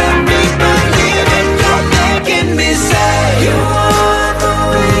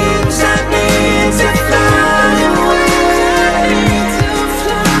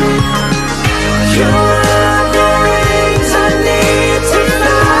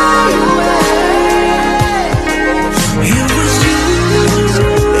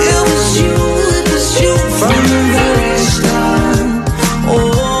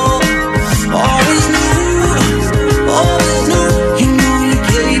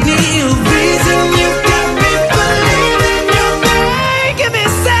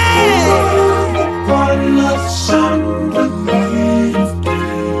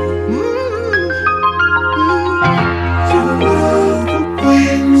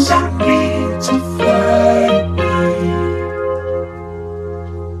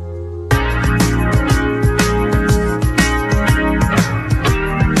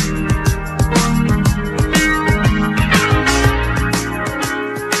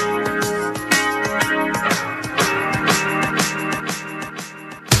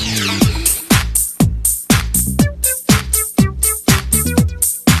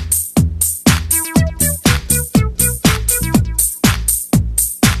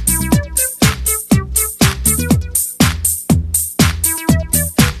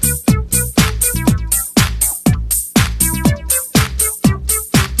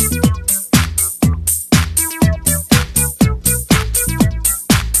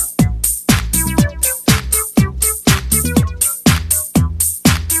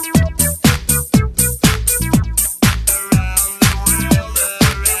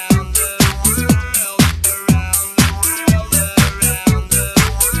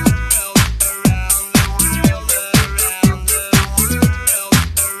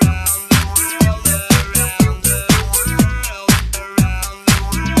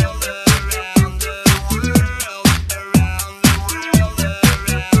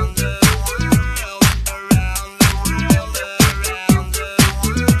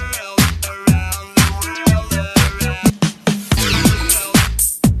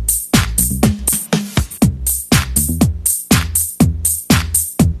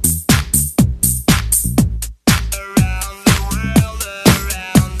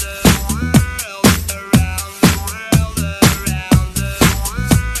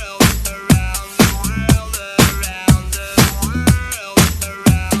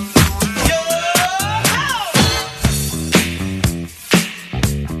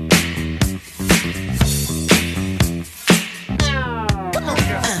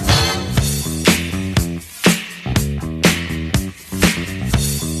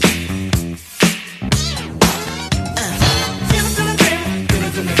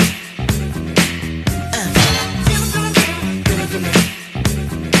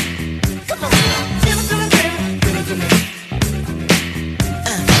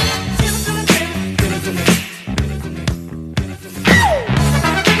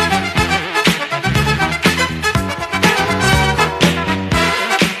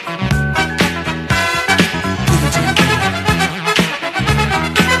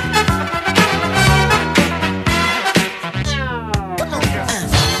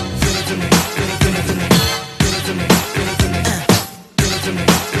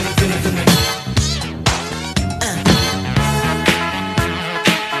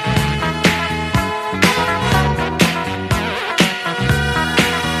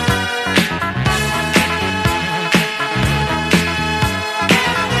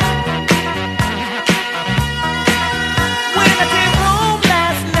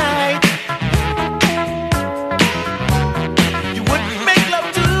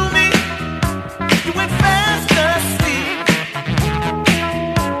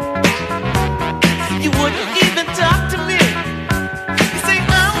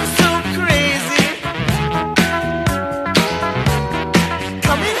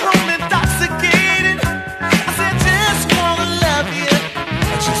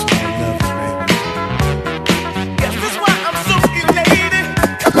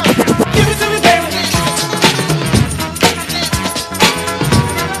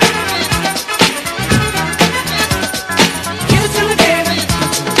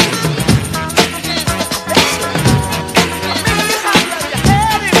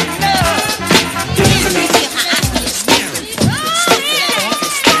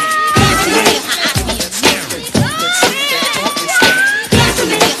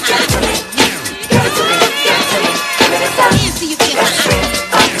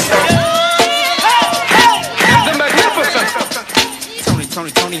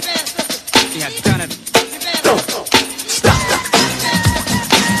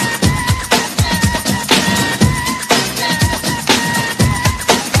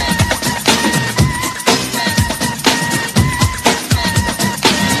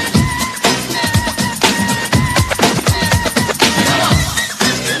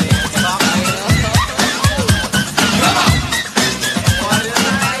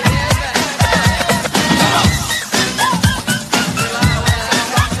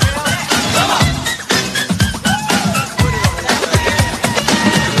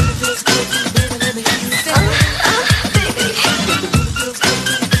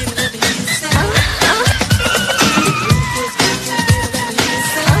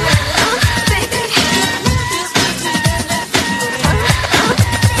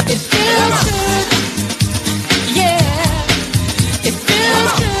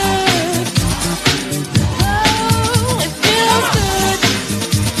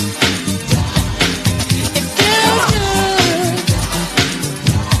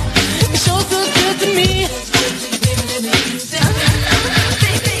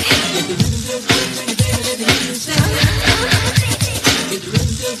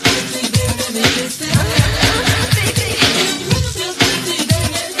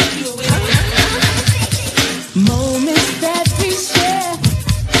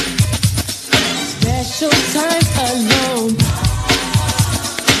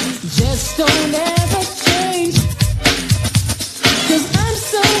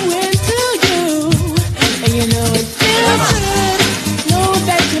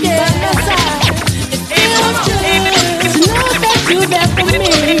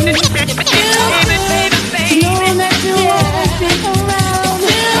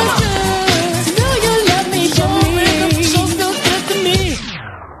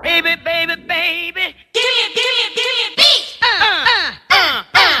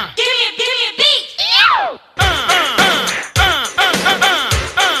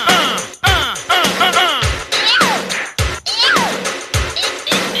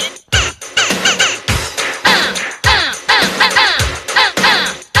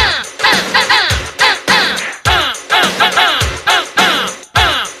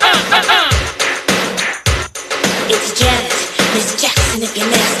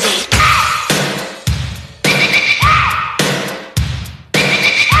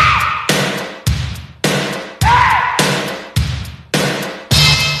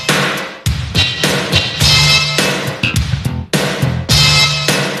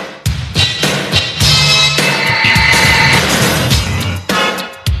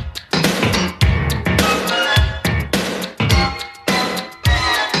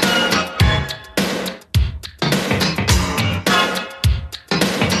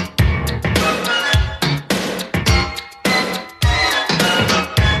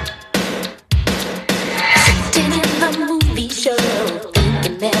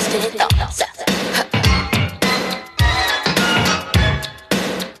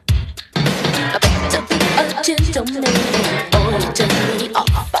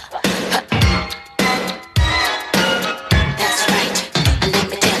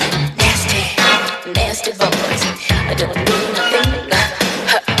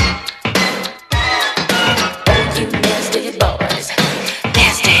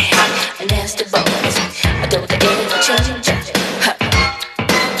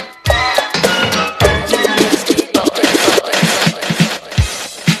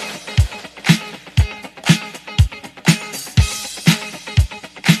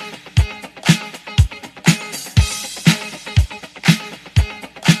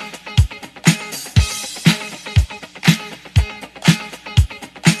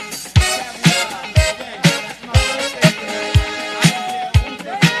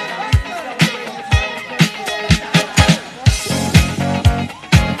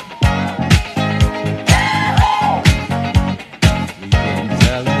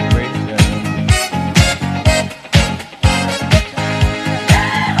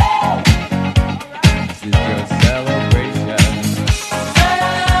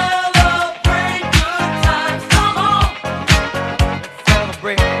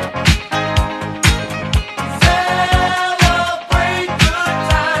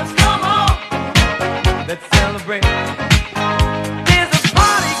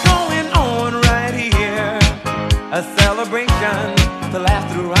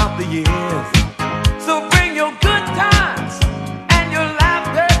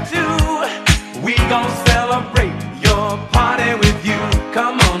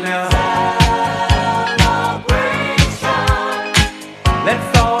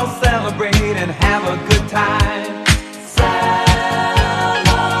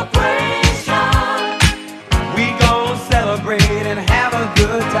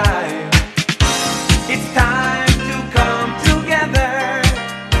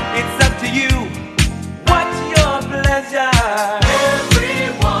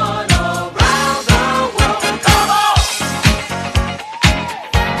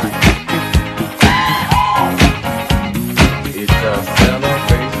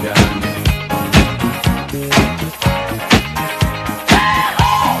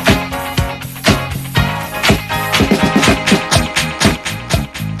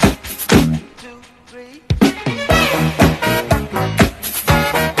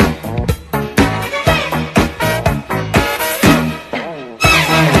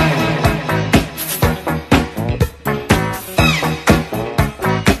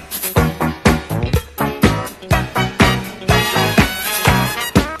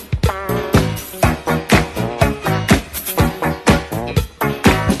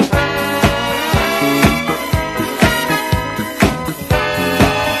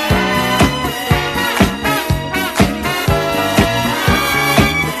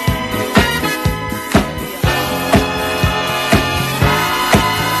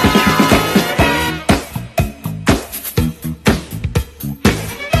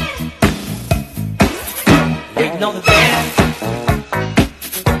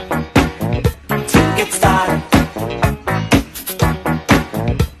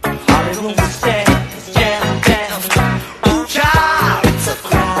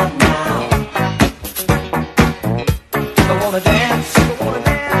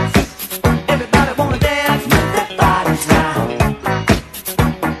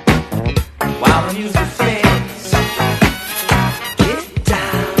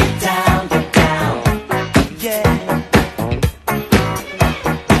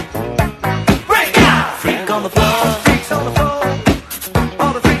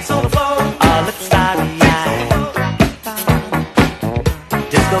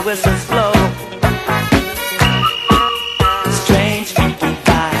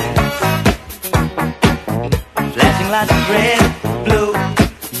 like red, blue,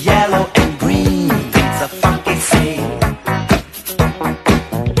 yellow, and green. It's a funky scene.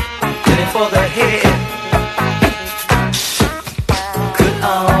 Ready for the hit. Good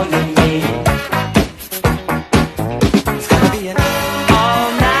all you need. It's gonna be an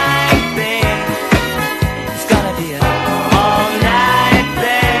all-night thing. It's gonna be an all-night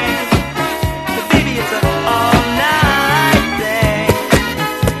thing. But baby, it's an all-night thing.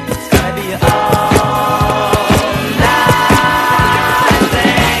 It's gonna be an all-night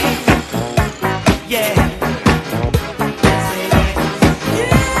thing. Yeah.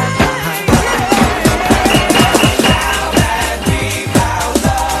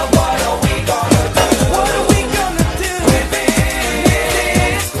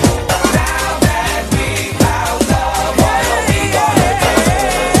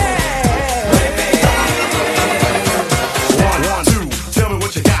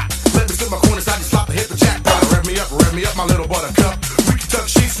 Rev me up, my little buttercup. We can tuck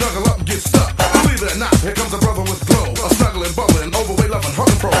sheets, snuggle up and get stuck. Believe it or not, here comes a brother with glow. A snuggling, bubbling, overweight, loving,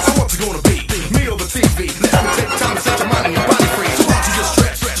 hugging pro. So what's it gonna be? Me or the TV? Let me take time to set your mind and your body free. So why don't you just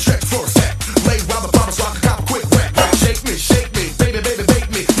stretch for a sec. Lay while the papa so I can cop a quick wreck. Shake me, baby, baby, bake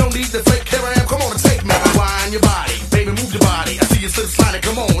me. No need to fake, here I am, come on and take me. Wind your body, baby, move your body. I see you slip sliding,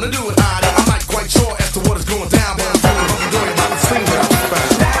 come on and do it, honey. I'm not quite sure as to what is going down, but I'm feeling hunky-dory about the scene that I'm found.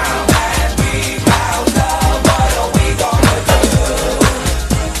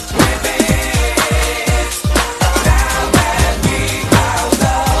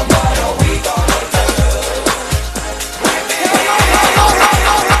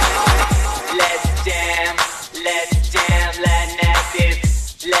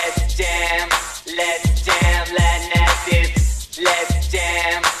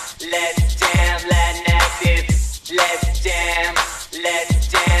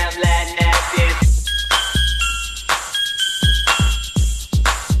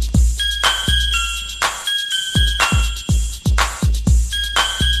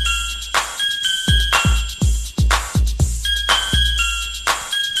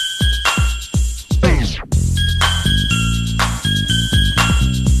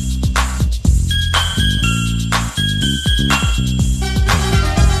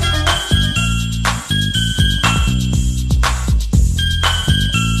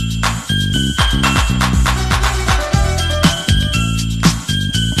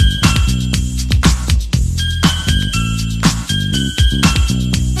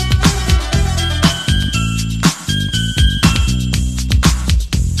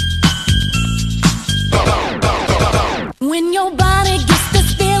 When your body gets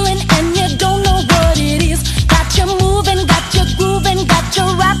this feeling and you don't know what it is, got you moving, got you grooving, got you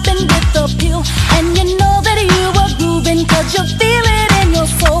rapping with the pill, and you know that you are grooving 'cause you feel it in your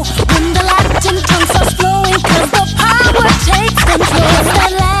soul. When the Latin tongue starts flowing 'cause the power takes control. It's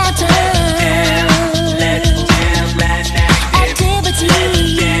that Latin activity.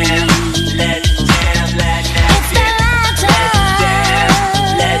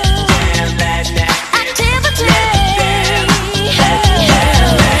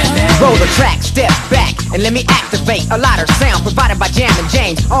 Roll the track, step back, and let me activate a louder sound provided by Jam and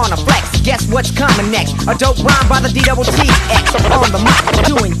James on a flex. Guess what's coming next? A dope rhyme by the DWTX on the mic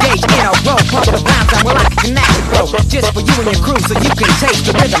to engage in a row. Pump the rhymes down while I can act the flow. Just for you and your crew so you can taste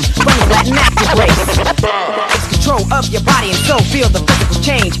the rhythm from the Latin active race. It's control of your body and soul. Feel the physical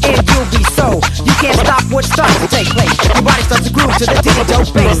change and you'll be so. You can't stop what starts to take place. Your body starts to groove to the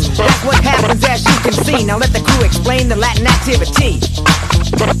dope bass. That's what happens as you can see. Now let the crew explain the Latin activity.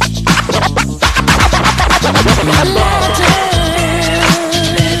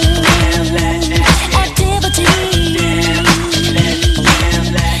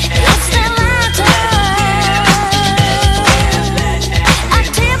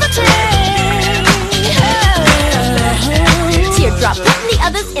 Teardrop, putting the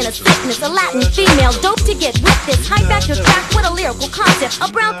others in a sickness. A Latin female, dope to get with this. High factor track with a lyrical concept. A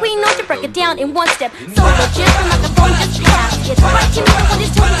brown queen knows to break it down in one step. So legit, the microphone just pass it. Right to me when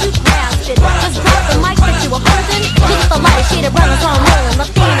it's told you grasp it. Just grab the mic that you were holding. Look at the light, shade of brown is all rolling.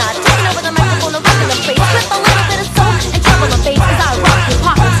 Latina, taking over the microphone, a rock in the face. With a little bit of soul and trouble in the face. As I rock and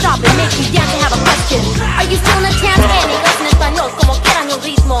pop and stop and make you dance to have a question. Are you still in a trance? Annie, en español, como quieran el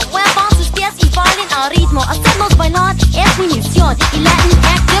ritmo. Muevan sus pies y bailen al ritmo. Hacerlos bailar es mi misión. Y Latin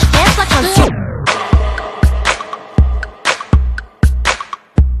Active es la canción.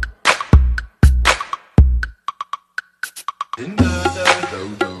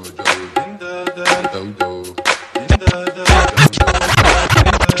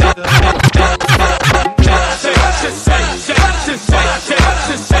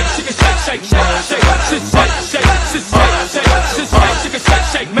 Shake,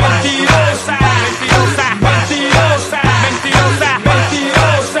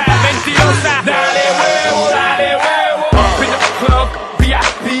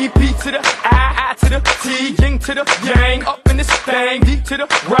 the T, yin to the yang, up in this thing, D to the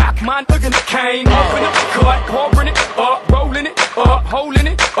rock, mine again the cane, up in the cut, pouring it up, rolling it up, holding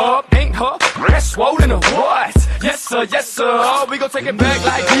it up, ain't her, that's swollen or what? Yes sir, oh, we gon' take it back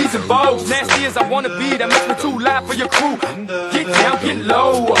like these and bows, nasty as I wanna be, that makes me too loud for your crew, get down, get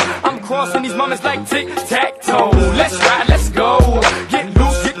low, I'm crossing these moments like tic-tac-toe, let's ride, let's go, get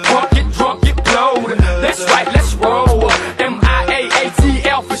loose, get drunk, get blowed, that's right, let's roll,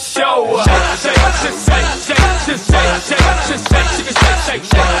 M-I-A-A-T-L for show,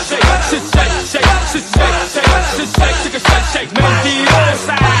 shake,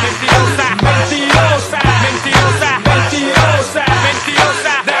 mentirosa, mentirosa, mentirosa, mentirosa, mentirosa,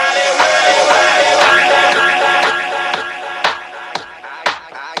 mentirosa, dale,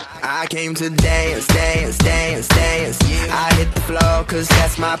 I came to dance, dance, dance, dance. I hit the floor cause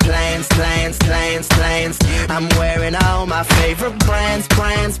that's my plans, plans, plans, plans. I'm wearing all my favorite brands,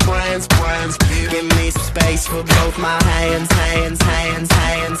 brands, brands, brands. Give me some space for both my hands, hands, hands,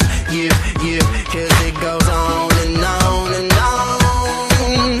 hands. You, cause it goes on and on and on.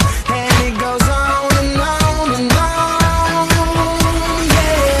 And it goes on and on and on.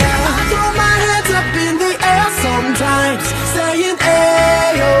 Yeah, I throw my hands up in the air sometimes, saying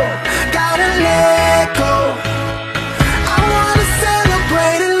ayo, gotta let go. I wanna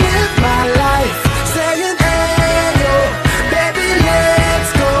celebrate and live my life, saying ayo, baby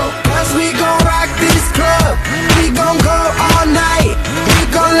let's go. Cause we gon' rock this club, we gon' go all night, we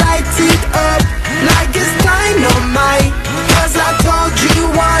gon' light it up like it's dynamite. Cause I told you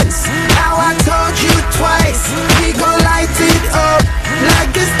once, now I told you twice, we gon' light it up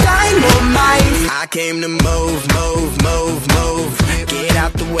like it's dynamite. I came to move, move, move, move. Get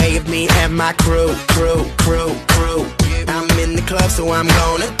out the way of me and my crew, crew, crew, crew. I'm in the club so I'm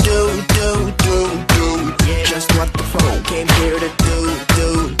gonna do just what the phone came here to do.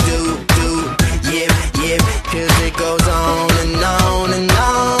 Yeah, cause it goes on and on and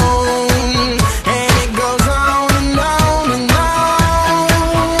on. And it goes on and on and on.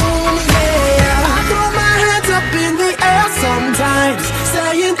 Yeah, I throw my hands up in the air sometimes,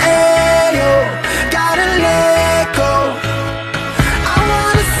 saying ayo, gotta let go. I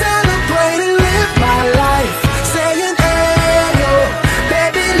wanna celebrate and live my life, saying ayo,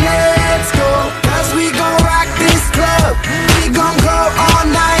 baby let's go. Cause we gon' rock this club, we gon' go all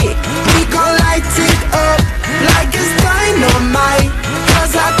night, we gon' light it up like it's dynamite.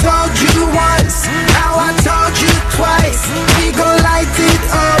 Cause I told you once, now I told you twice, we gon' light it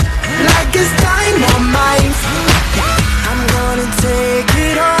up like it's dynamite. I'm gonna take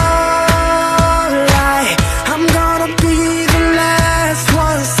it all,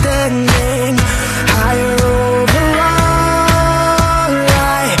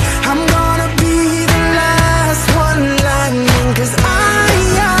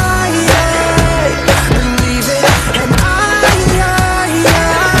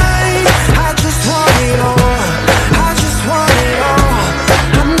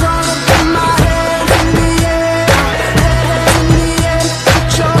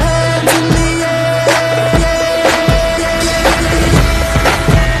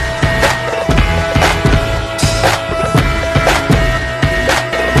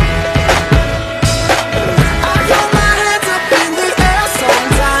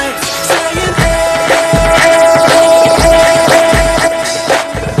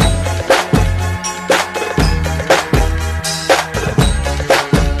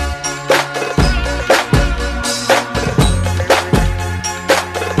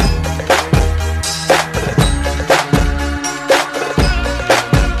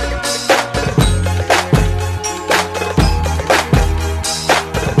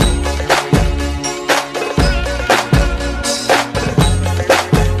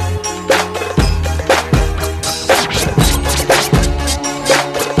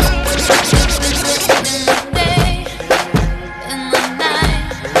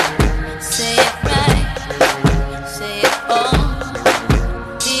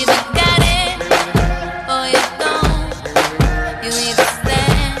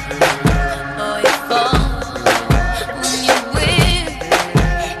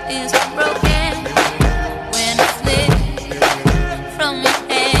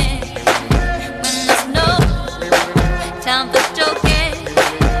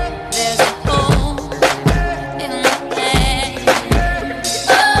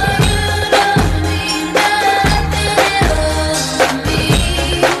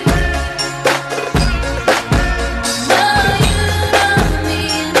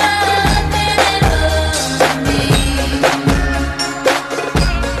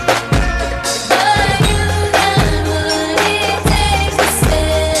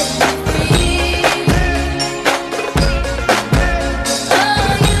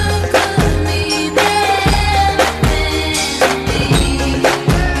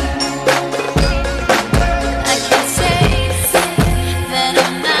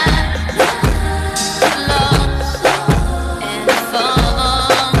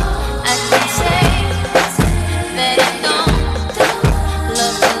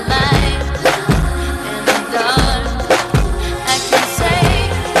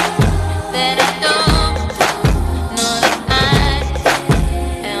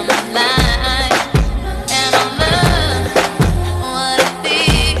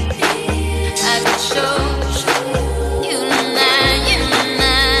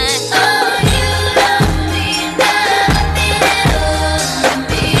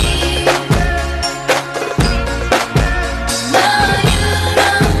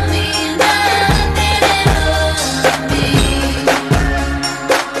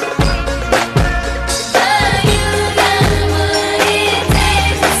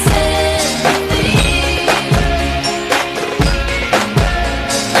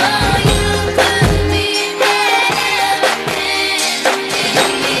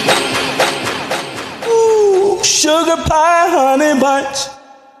 sugar pie, honey bunch.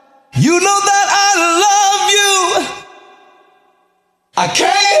 You know that I love you. I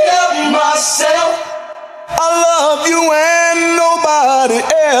can't help myself. I love you and nobody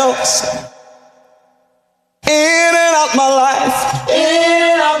else. In and out my life. In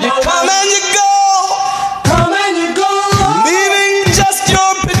and out my life. You come and you go. Come and you go. Leaving just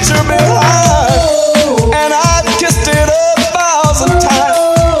your picture behind. And I've kissed it 1,000 times.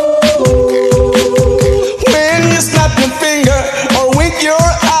 When you snap your finger or wink your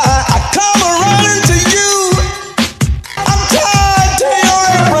eye, I come running to you. I'm tied to your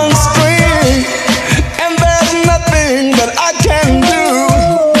apron string, and there's nothing that I can do.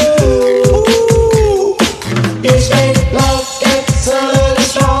 Each day love gets a little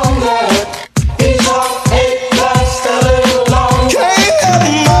stronger. Each heart hate lasts a little longer. Can't help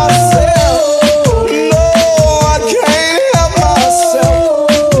myself. No, I can't help myself.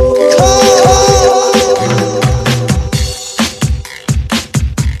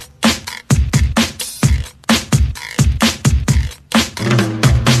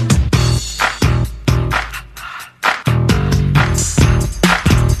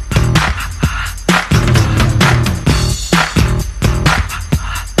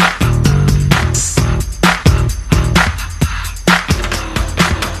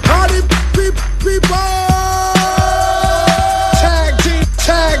 Party people. Tag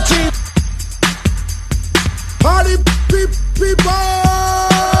team. Party people.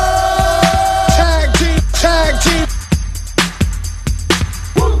 Tag team.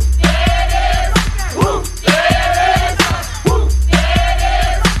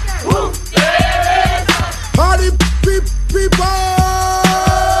 Party people.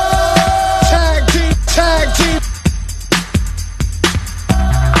 Tag team.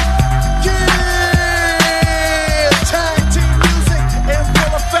 Yeah, tag team music in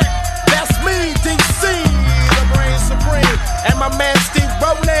full effect. That's me, DC, the brain supreme, and my man Steve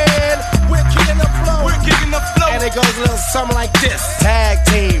Rowland. We're kicking the flow. And it goes a little something like this. Tag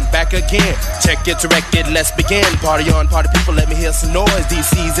team, back again. Check it, direct it, let's begin. Party on, party people, let me hear some noise.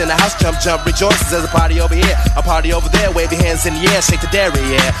 DC's in the house, jump, rejoices. There's a party over here, a party over there. Wave your hands in the air, shake the dairy,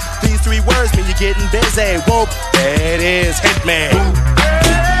 yeah. These 3 words mean you're getting busy. Whoop, there it is, hit me.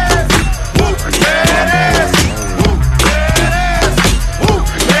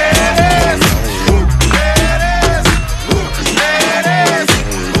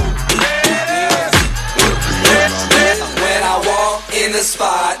 When I walk in the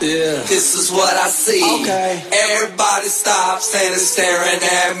spot, this is what I see. Everybody stops and is staring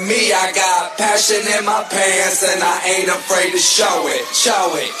at me. I got passion in my pants and I ain't afraid to show it.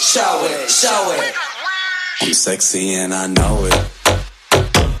 Show it, show it, show it. I'm sexy and I know it.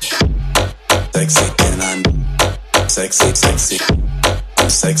 Sexy and I sexy. I'm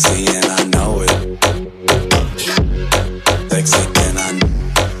sexy and I know it. Sexy and I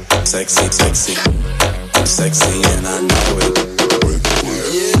sexy. I'm sexy and I know it.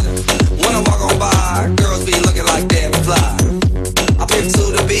 Yeah, when I walk on by, girls be looking like damn fly. I pimp to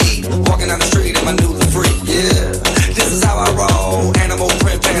the beat, walking down the street in my new free. Yeah, this is how I roll. Animal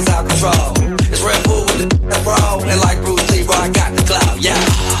print pants out control. It's Red Bull with the bro, and like Bruce Lee, bro, I got the clout. Yeah.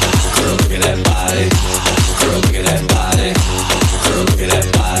 Girl, look at that body. Girl, look at that body. Girl, look at that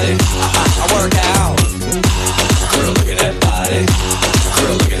body. I work out. Girl, look at that body.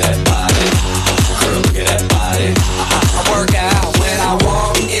 Girl, look at that body. Girl, look at that body. I work out when I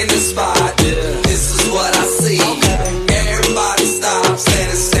walk in the spot. This is what I see. Everybody stops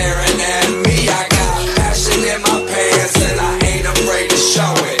and is staring at me. I got passion in my pants and I ain't afraid to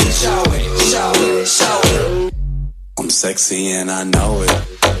show it. Show it, show it, show it. I'm sexy and I know it.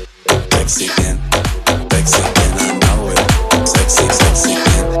 Sexy and I know it. Sexy and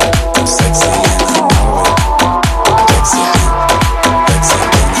I'm sexy and I know it.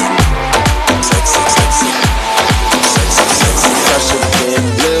 Sexy and sexy. Touch it in,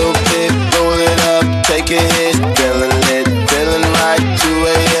 little bit, roll it up, take a hit, feeling lit, feeling right. 2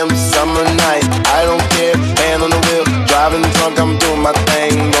 a.m. summer night, I don't care, hand on the wheel, driving drunk, I'm doing my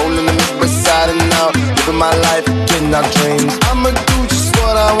thing, rolling the Midwest side and out, living my life, getting our dreams. I'ma do just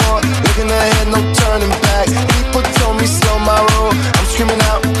what I want, looking ahead, no turning back.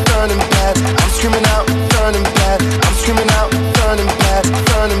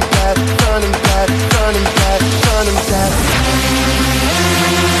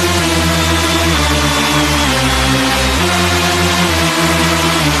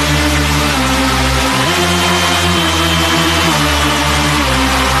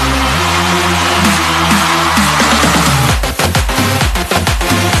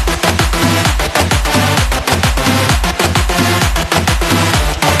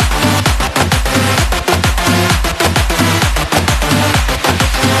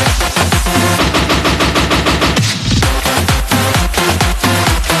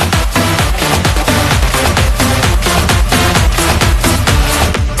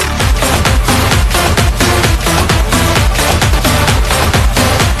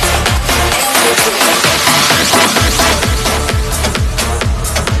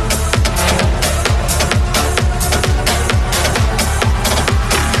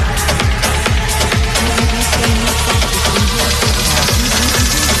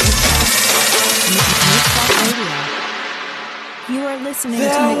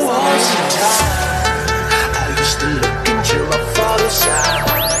 I used to look into my father's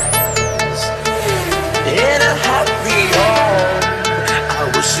eyes. In a happy home, I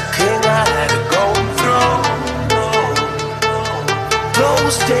was a king, I had a gold throne.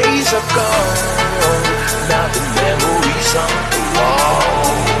 Those days are gone, now the memories on the wall.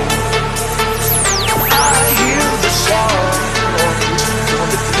 I hear the songs from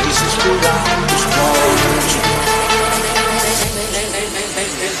the places where I was born.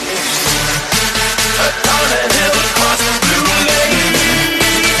 On a hill across the blue lake,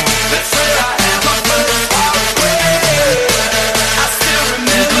 that's where I had my first heartbreak. I still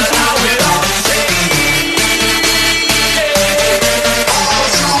remember how it all changed.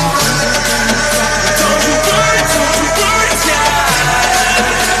 Don't you worry, child.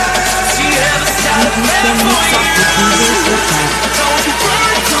 She never stopped there for you. Don't you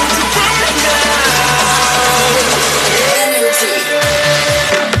worry now.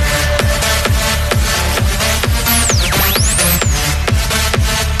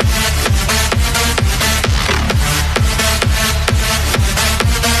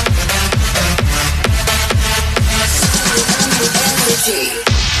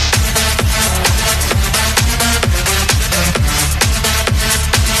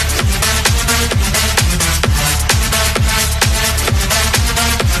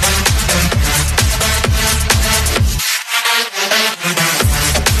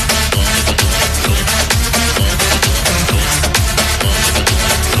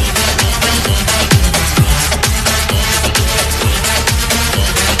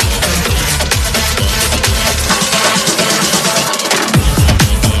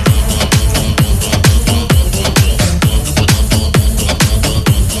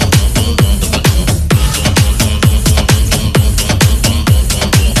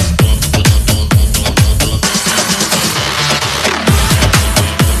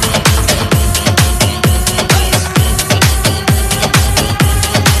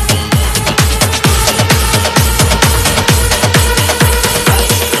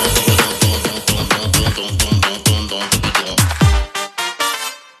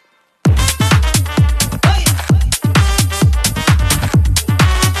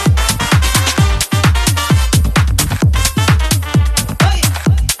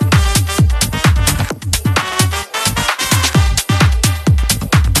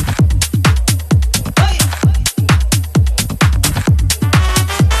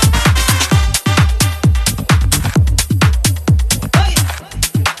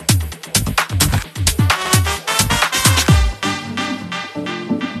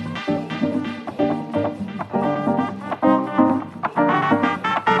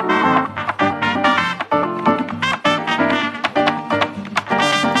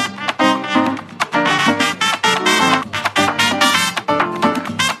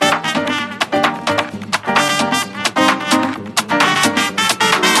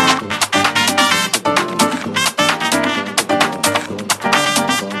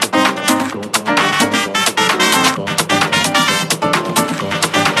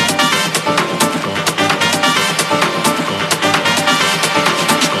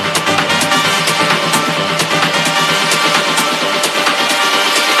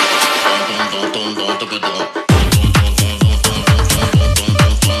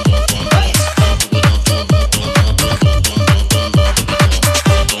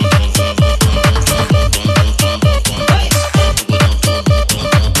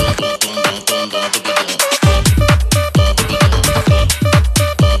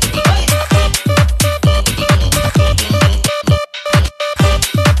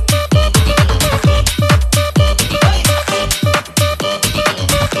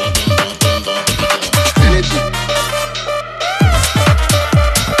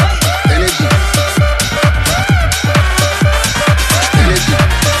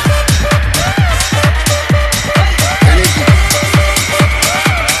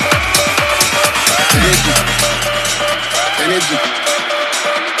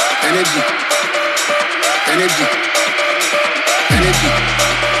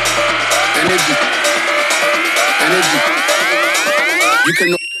 Energy. You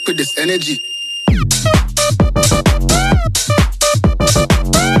can with this energy.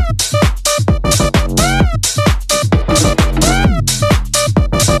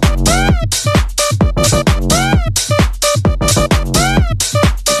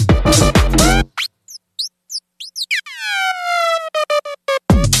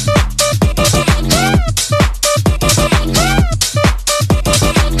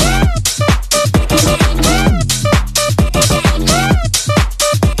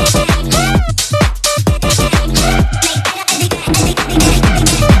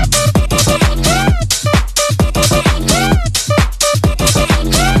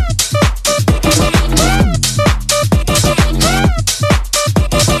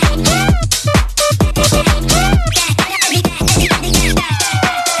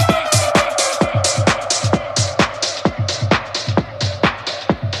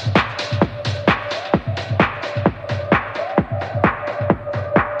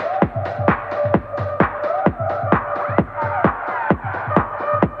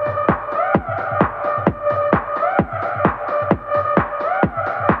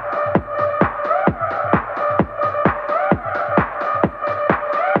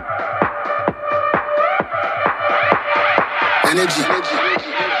 energy,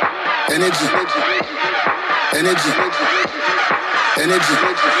 energy, energy, energy, energy,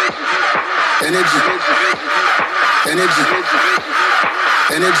 energy, energy, energy,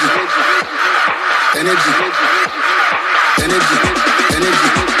 energy, energy, energy, energy,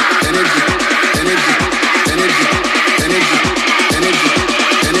 energy, energy, energy, energy, energy,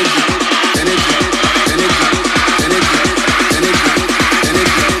 energy,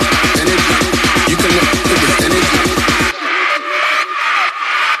 you can look at this energy.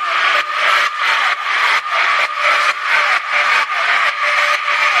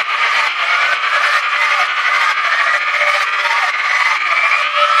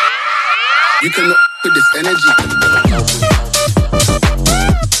 You can look with this energy.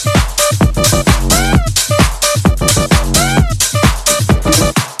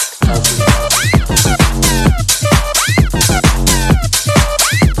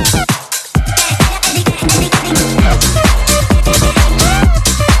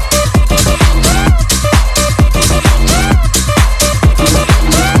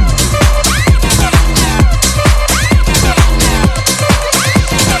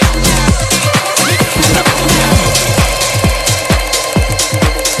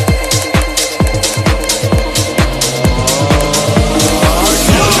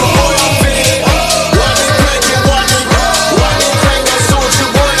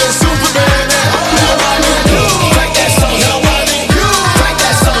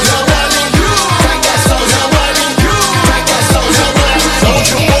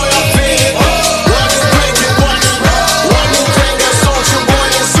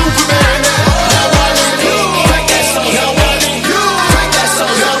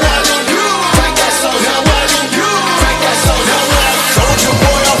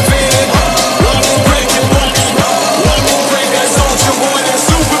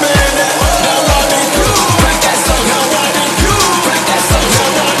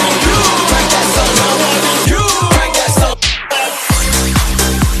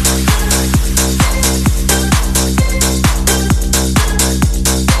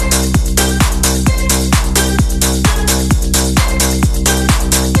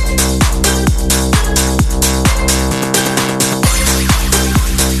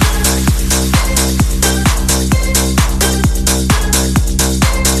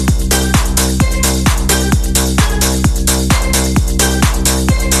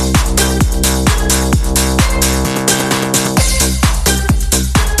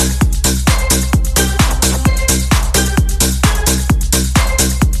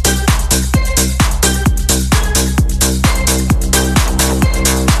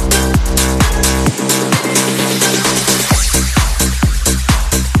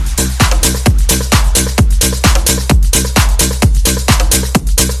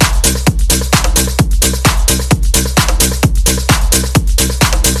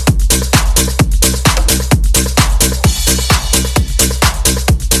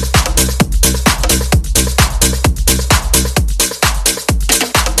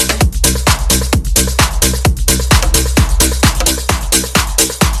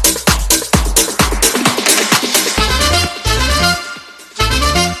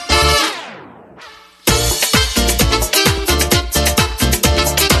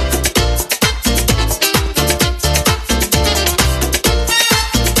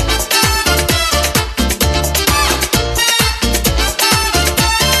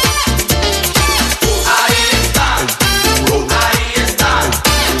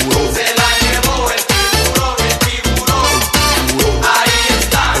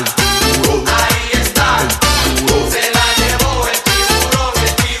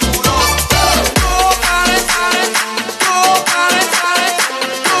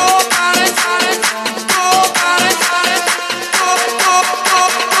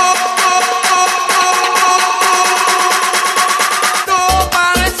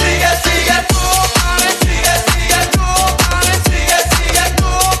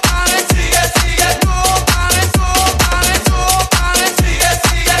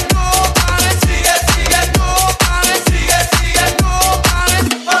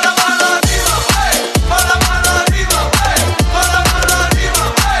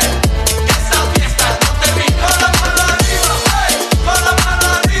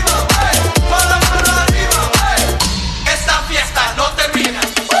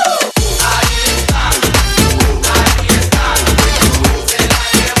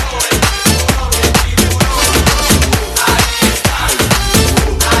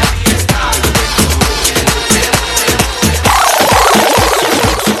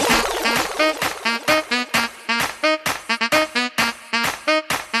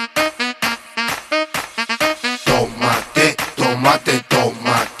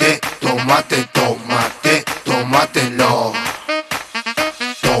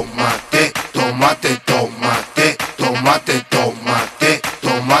 tomate, tomate, tomate, tomate,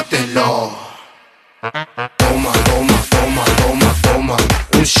 tomatelo. Toma, toma, toma, toma, toma,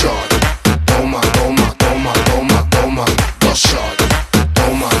 un shot. Toma, toma, toma, toma, toma, dos shots.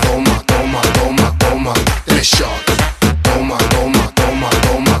 Toma, toma, toma, toma, toma, tres shots. Toma, toma, toma,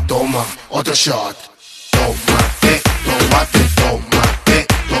 toma, toma, otro shot. Tomate, tomate, tomate,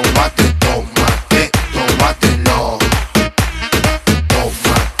 tomate, tomate, tomatelo.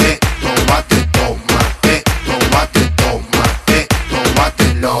 Tomate, tomate, tomate, tomate, tomate,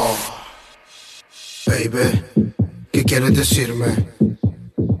 tomatelo. Baby, ¿qué quieres decirme?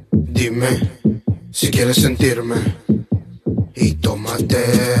 Dime si quieres sentirme. Y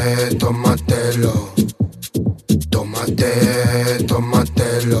tómate, tómatelo. Tómate,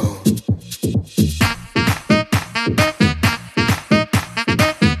 tómatelo.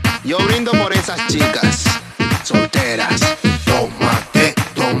 Yo brindo por esas chicas solteras. Tomate,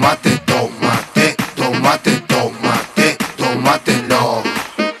 tomate, tomate, tomate, tomate, tomatelo.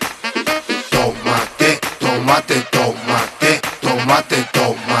 Tomate, tomate, tomate, tomate,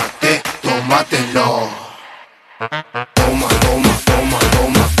 tomate, tomatelo. Toma, toma, toma,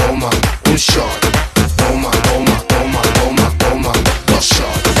 toma, toma, un shot. Toma, toma, toma, toma, toma, dos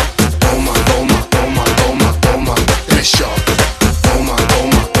shots. Toma, toma, toma, toma, toma, tres shots. Toma,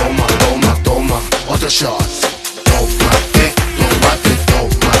 toma, toma, toma, toma, otro shot. Tomate, tomate,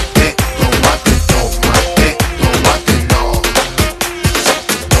 tomate, tomate, tomate, tomatelo.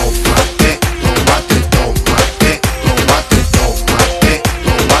 Tomate, tomate, tomate, tomate, tomate,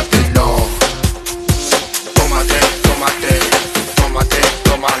 tomatelo. Tómate, tómate, tómate,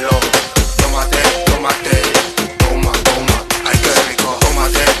 tómalo. Tómate, tómate, toma, toma, ay qué rico.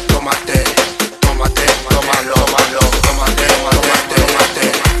 Tómate, tómate, tómate, tómalo, tómalo. Tómate, tómate, tómate.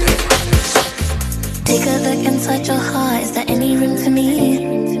 Take a look inside your heart. Is there any room for me?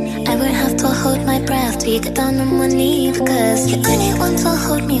 I won't have to hold my breath till you get down on one knee. Because you only want to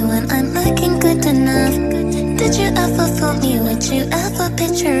hold me when I'm looking good enough. Did you ever fool me? Would you ever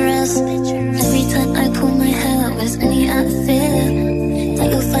picture us? Every time I pull my hair out, was only out of fear that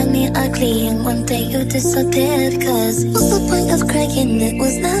you'll find me ugly and one day you'll disappear. Because what's the point of crying? It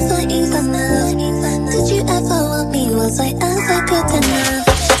was never even enough. Did you ever want me? Was I ever good enough?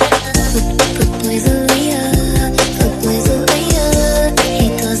 Boy's a liar, boy's a liar. He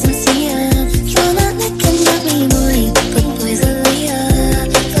doesn't see her. You're not looking at me, boy. Boy's a liar,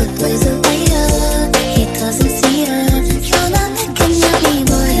 boy's a liar. He doesn't see her. You're not looking at me,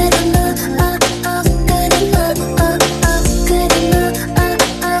 boy. Good enough, good enough, good enough, good enough, good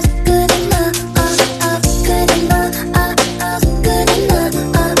enough, good enough.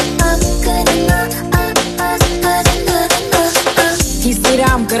 He say that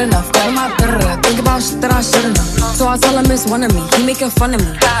I'm good enough, but I'm not good enough. Think about shit that I shouldn't know. So I tell him it's one of me. He making fun of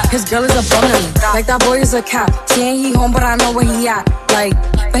me. His girl is a bum to me. Like that boy is a cat. Saying he home, but I know where he at. Like,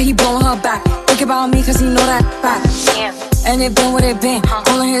 but he blowing her back. Think about me, cause he know that fact. And it been what it been.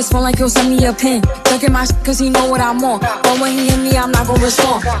 Calling his phone like he'll send me a pin. Ducking my shit cause he know what I'm on. But when he hit me, I'm not gonna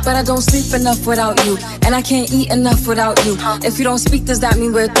respond. But I don't sleep enough without you. And I can't eat enough without you. If you don't speak, does that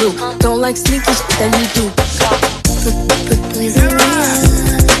mean we're through? Don't like sneaky shit, then you do. Boy's a liar.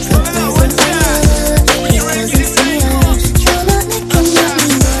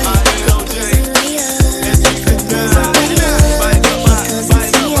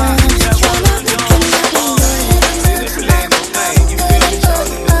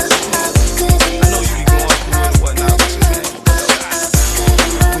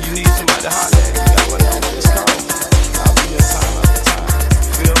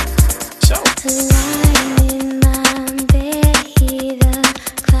 Lying in my bed, hear the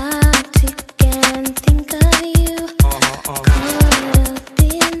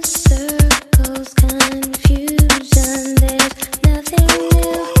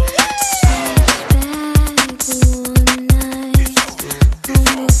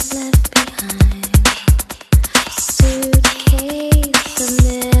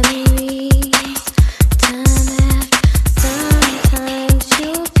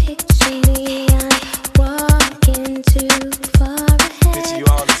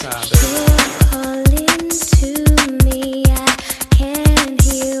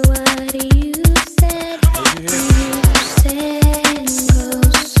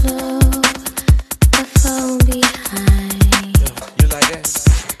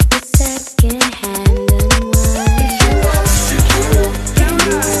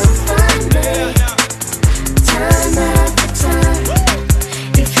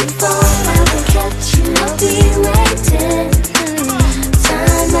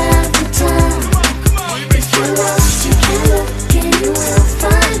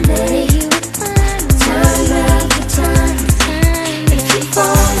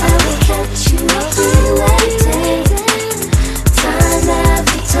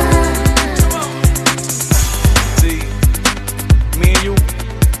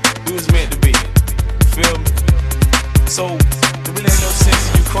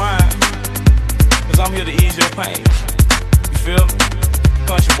here to ease your pain. You feel me?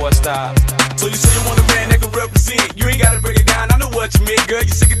 Country boy style. So you say you want a man that can represent. You ain't gotta break it down, I know what you meant, girl.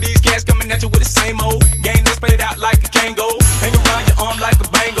 You sick of these cats coming at you with the same old game that's played out like a Kango. Hang around your arm like a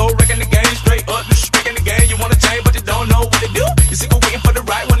bango. Wrecking the game straight up, disrespecting the game. You wanna change, but you don't know what to do. You sick of waiting for the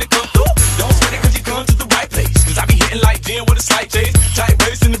right one to come through. Don't sweat it cause you come to the right place. Cause I be hitting like Jen with a slight chase. Tight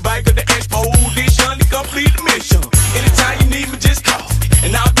waist in the bike of the expo. This young to complete the mission. Anytime you need me, just call.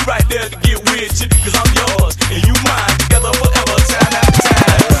 And I'll be right there to get with you. Cause I'm yours and you mine. Together forever, time after time.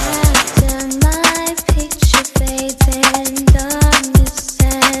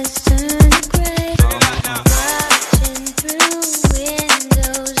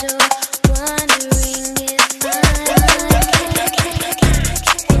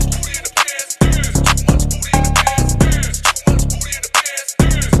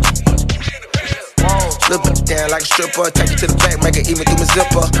 Like a stripper, take it to the back, make it even through my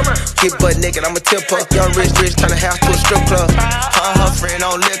zipper. Get butt naked, I'm a tipper. Young rich, turn the house to a strip club. Her friend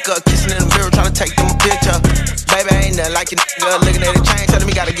on liquor, kissing in the mirror, trying to take them a picture. Baby, ain't nothing like your nigga. Looking at the chain, telling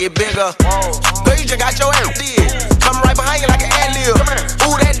me gotta get bigger. Girl, you just got your ass did. Coming right behind you like an ad-lib.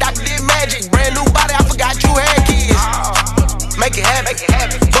 Ooh, that doctor did magic. Brand new body, I forgot you had kids. Make it happen.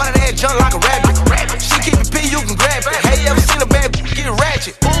 Butter that junk like a rabbit. She keep it P, you can grab it. Hey, you ever seen a bad get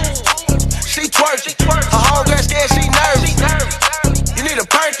ratchet? She twerking. Her homegirl scared, she nervous. You need a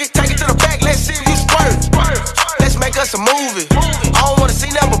perky, take it to the back, let's see if you squirt. Let's make us a movie. I don't wanna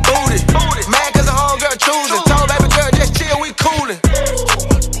see nothing but booty. Mad cause her homegirl choosing. Told baby girl, just chill, we coolin'.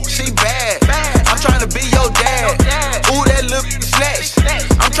 She bad. I'm trying to be your dad. Ooh, that look snatch.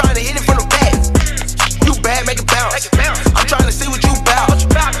 I'm trying to hit it from the back. You bad, make it bounce. I'm trying to see what you bout.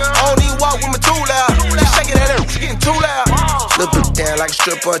 I don't even walk with my tool out. You shaking that up, she getting too loud. Look it down like a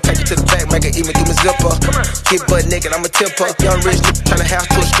stripper, take it to the back, make it even through my zipper. Get butt naked, I'm a tipper. Young rich nigga turn the house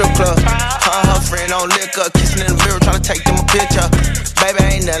to a strip club. Her friend on liquor, kissing in the mirror, trying to take them a picture. Baby,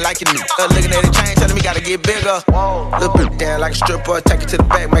 ain't nothing like your nigga. Looking at the chain, telling me gotta get bigger. Look it down like a stripper, take it to the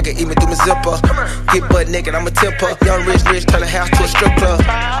back, make it even through my zipper. Get butt naked, I'm a tipper. Young rich turn the house to a strip club.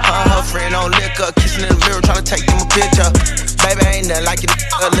 Her friend on liquor, kissing in the mirror, trying to take them a picture. Baby, ain't nothing like your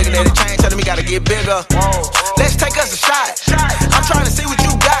nigga. Looking at the chain, telling me gotta get bigger. Let's take us a shot. I'm trying to see what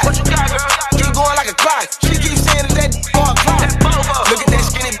you got. Keep going like a clock. She keeps saying that for a clock. Look at that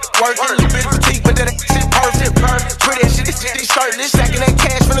skinny working. A little bit of petite, but that shit perfect. Pretty as shit, this shirtless. Stacking that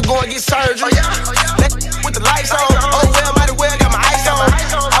cash, finna go and get surgery. That with the lights on. Oh well, might as well got my ice on.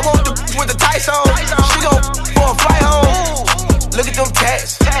 I want the with the tights on. She gon' for a flight home. Look at them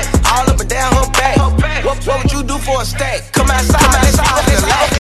tats. All up and down her back. What would you do for a stack? Come outside, let's go.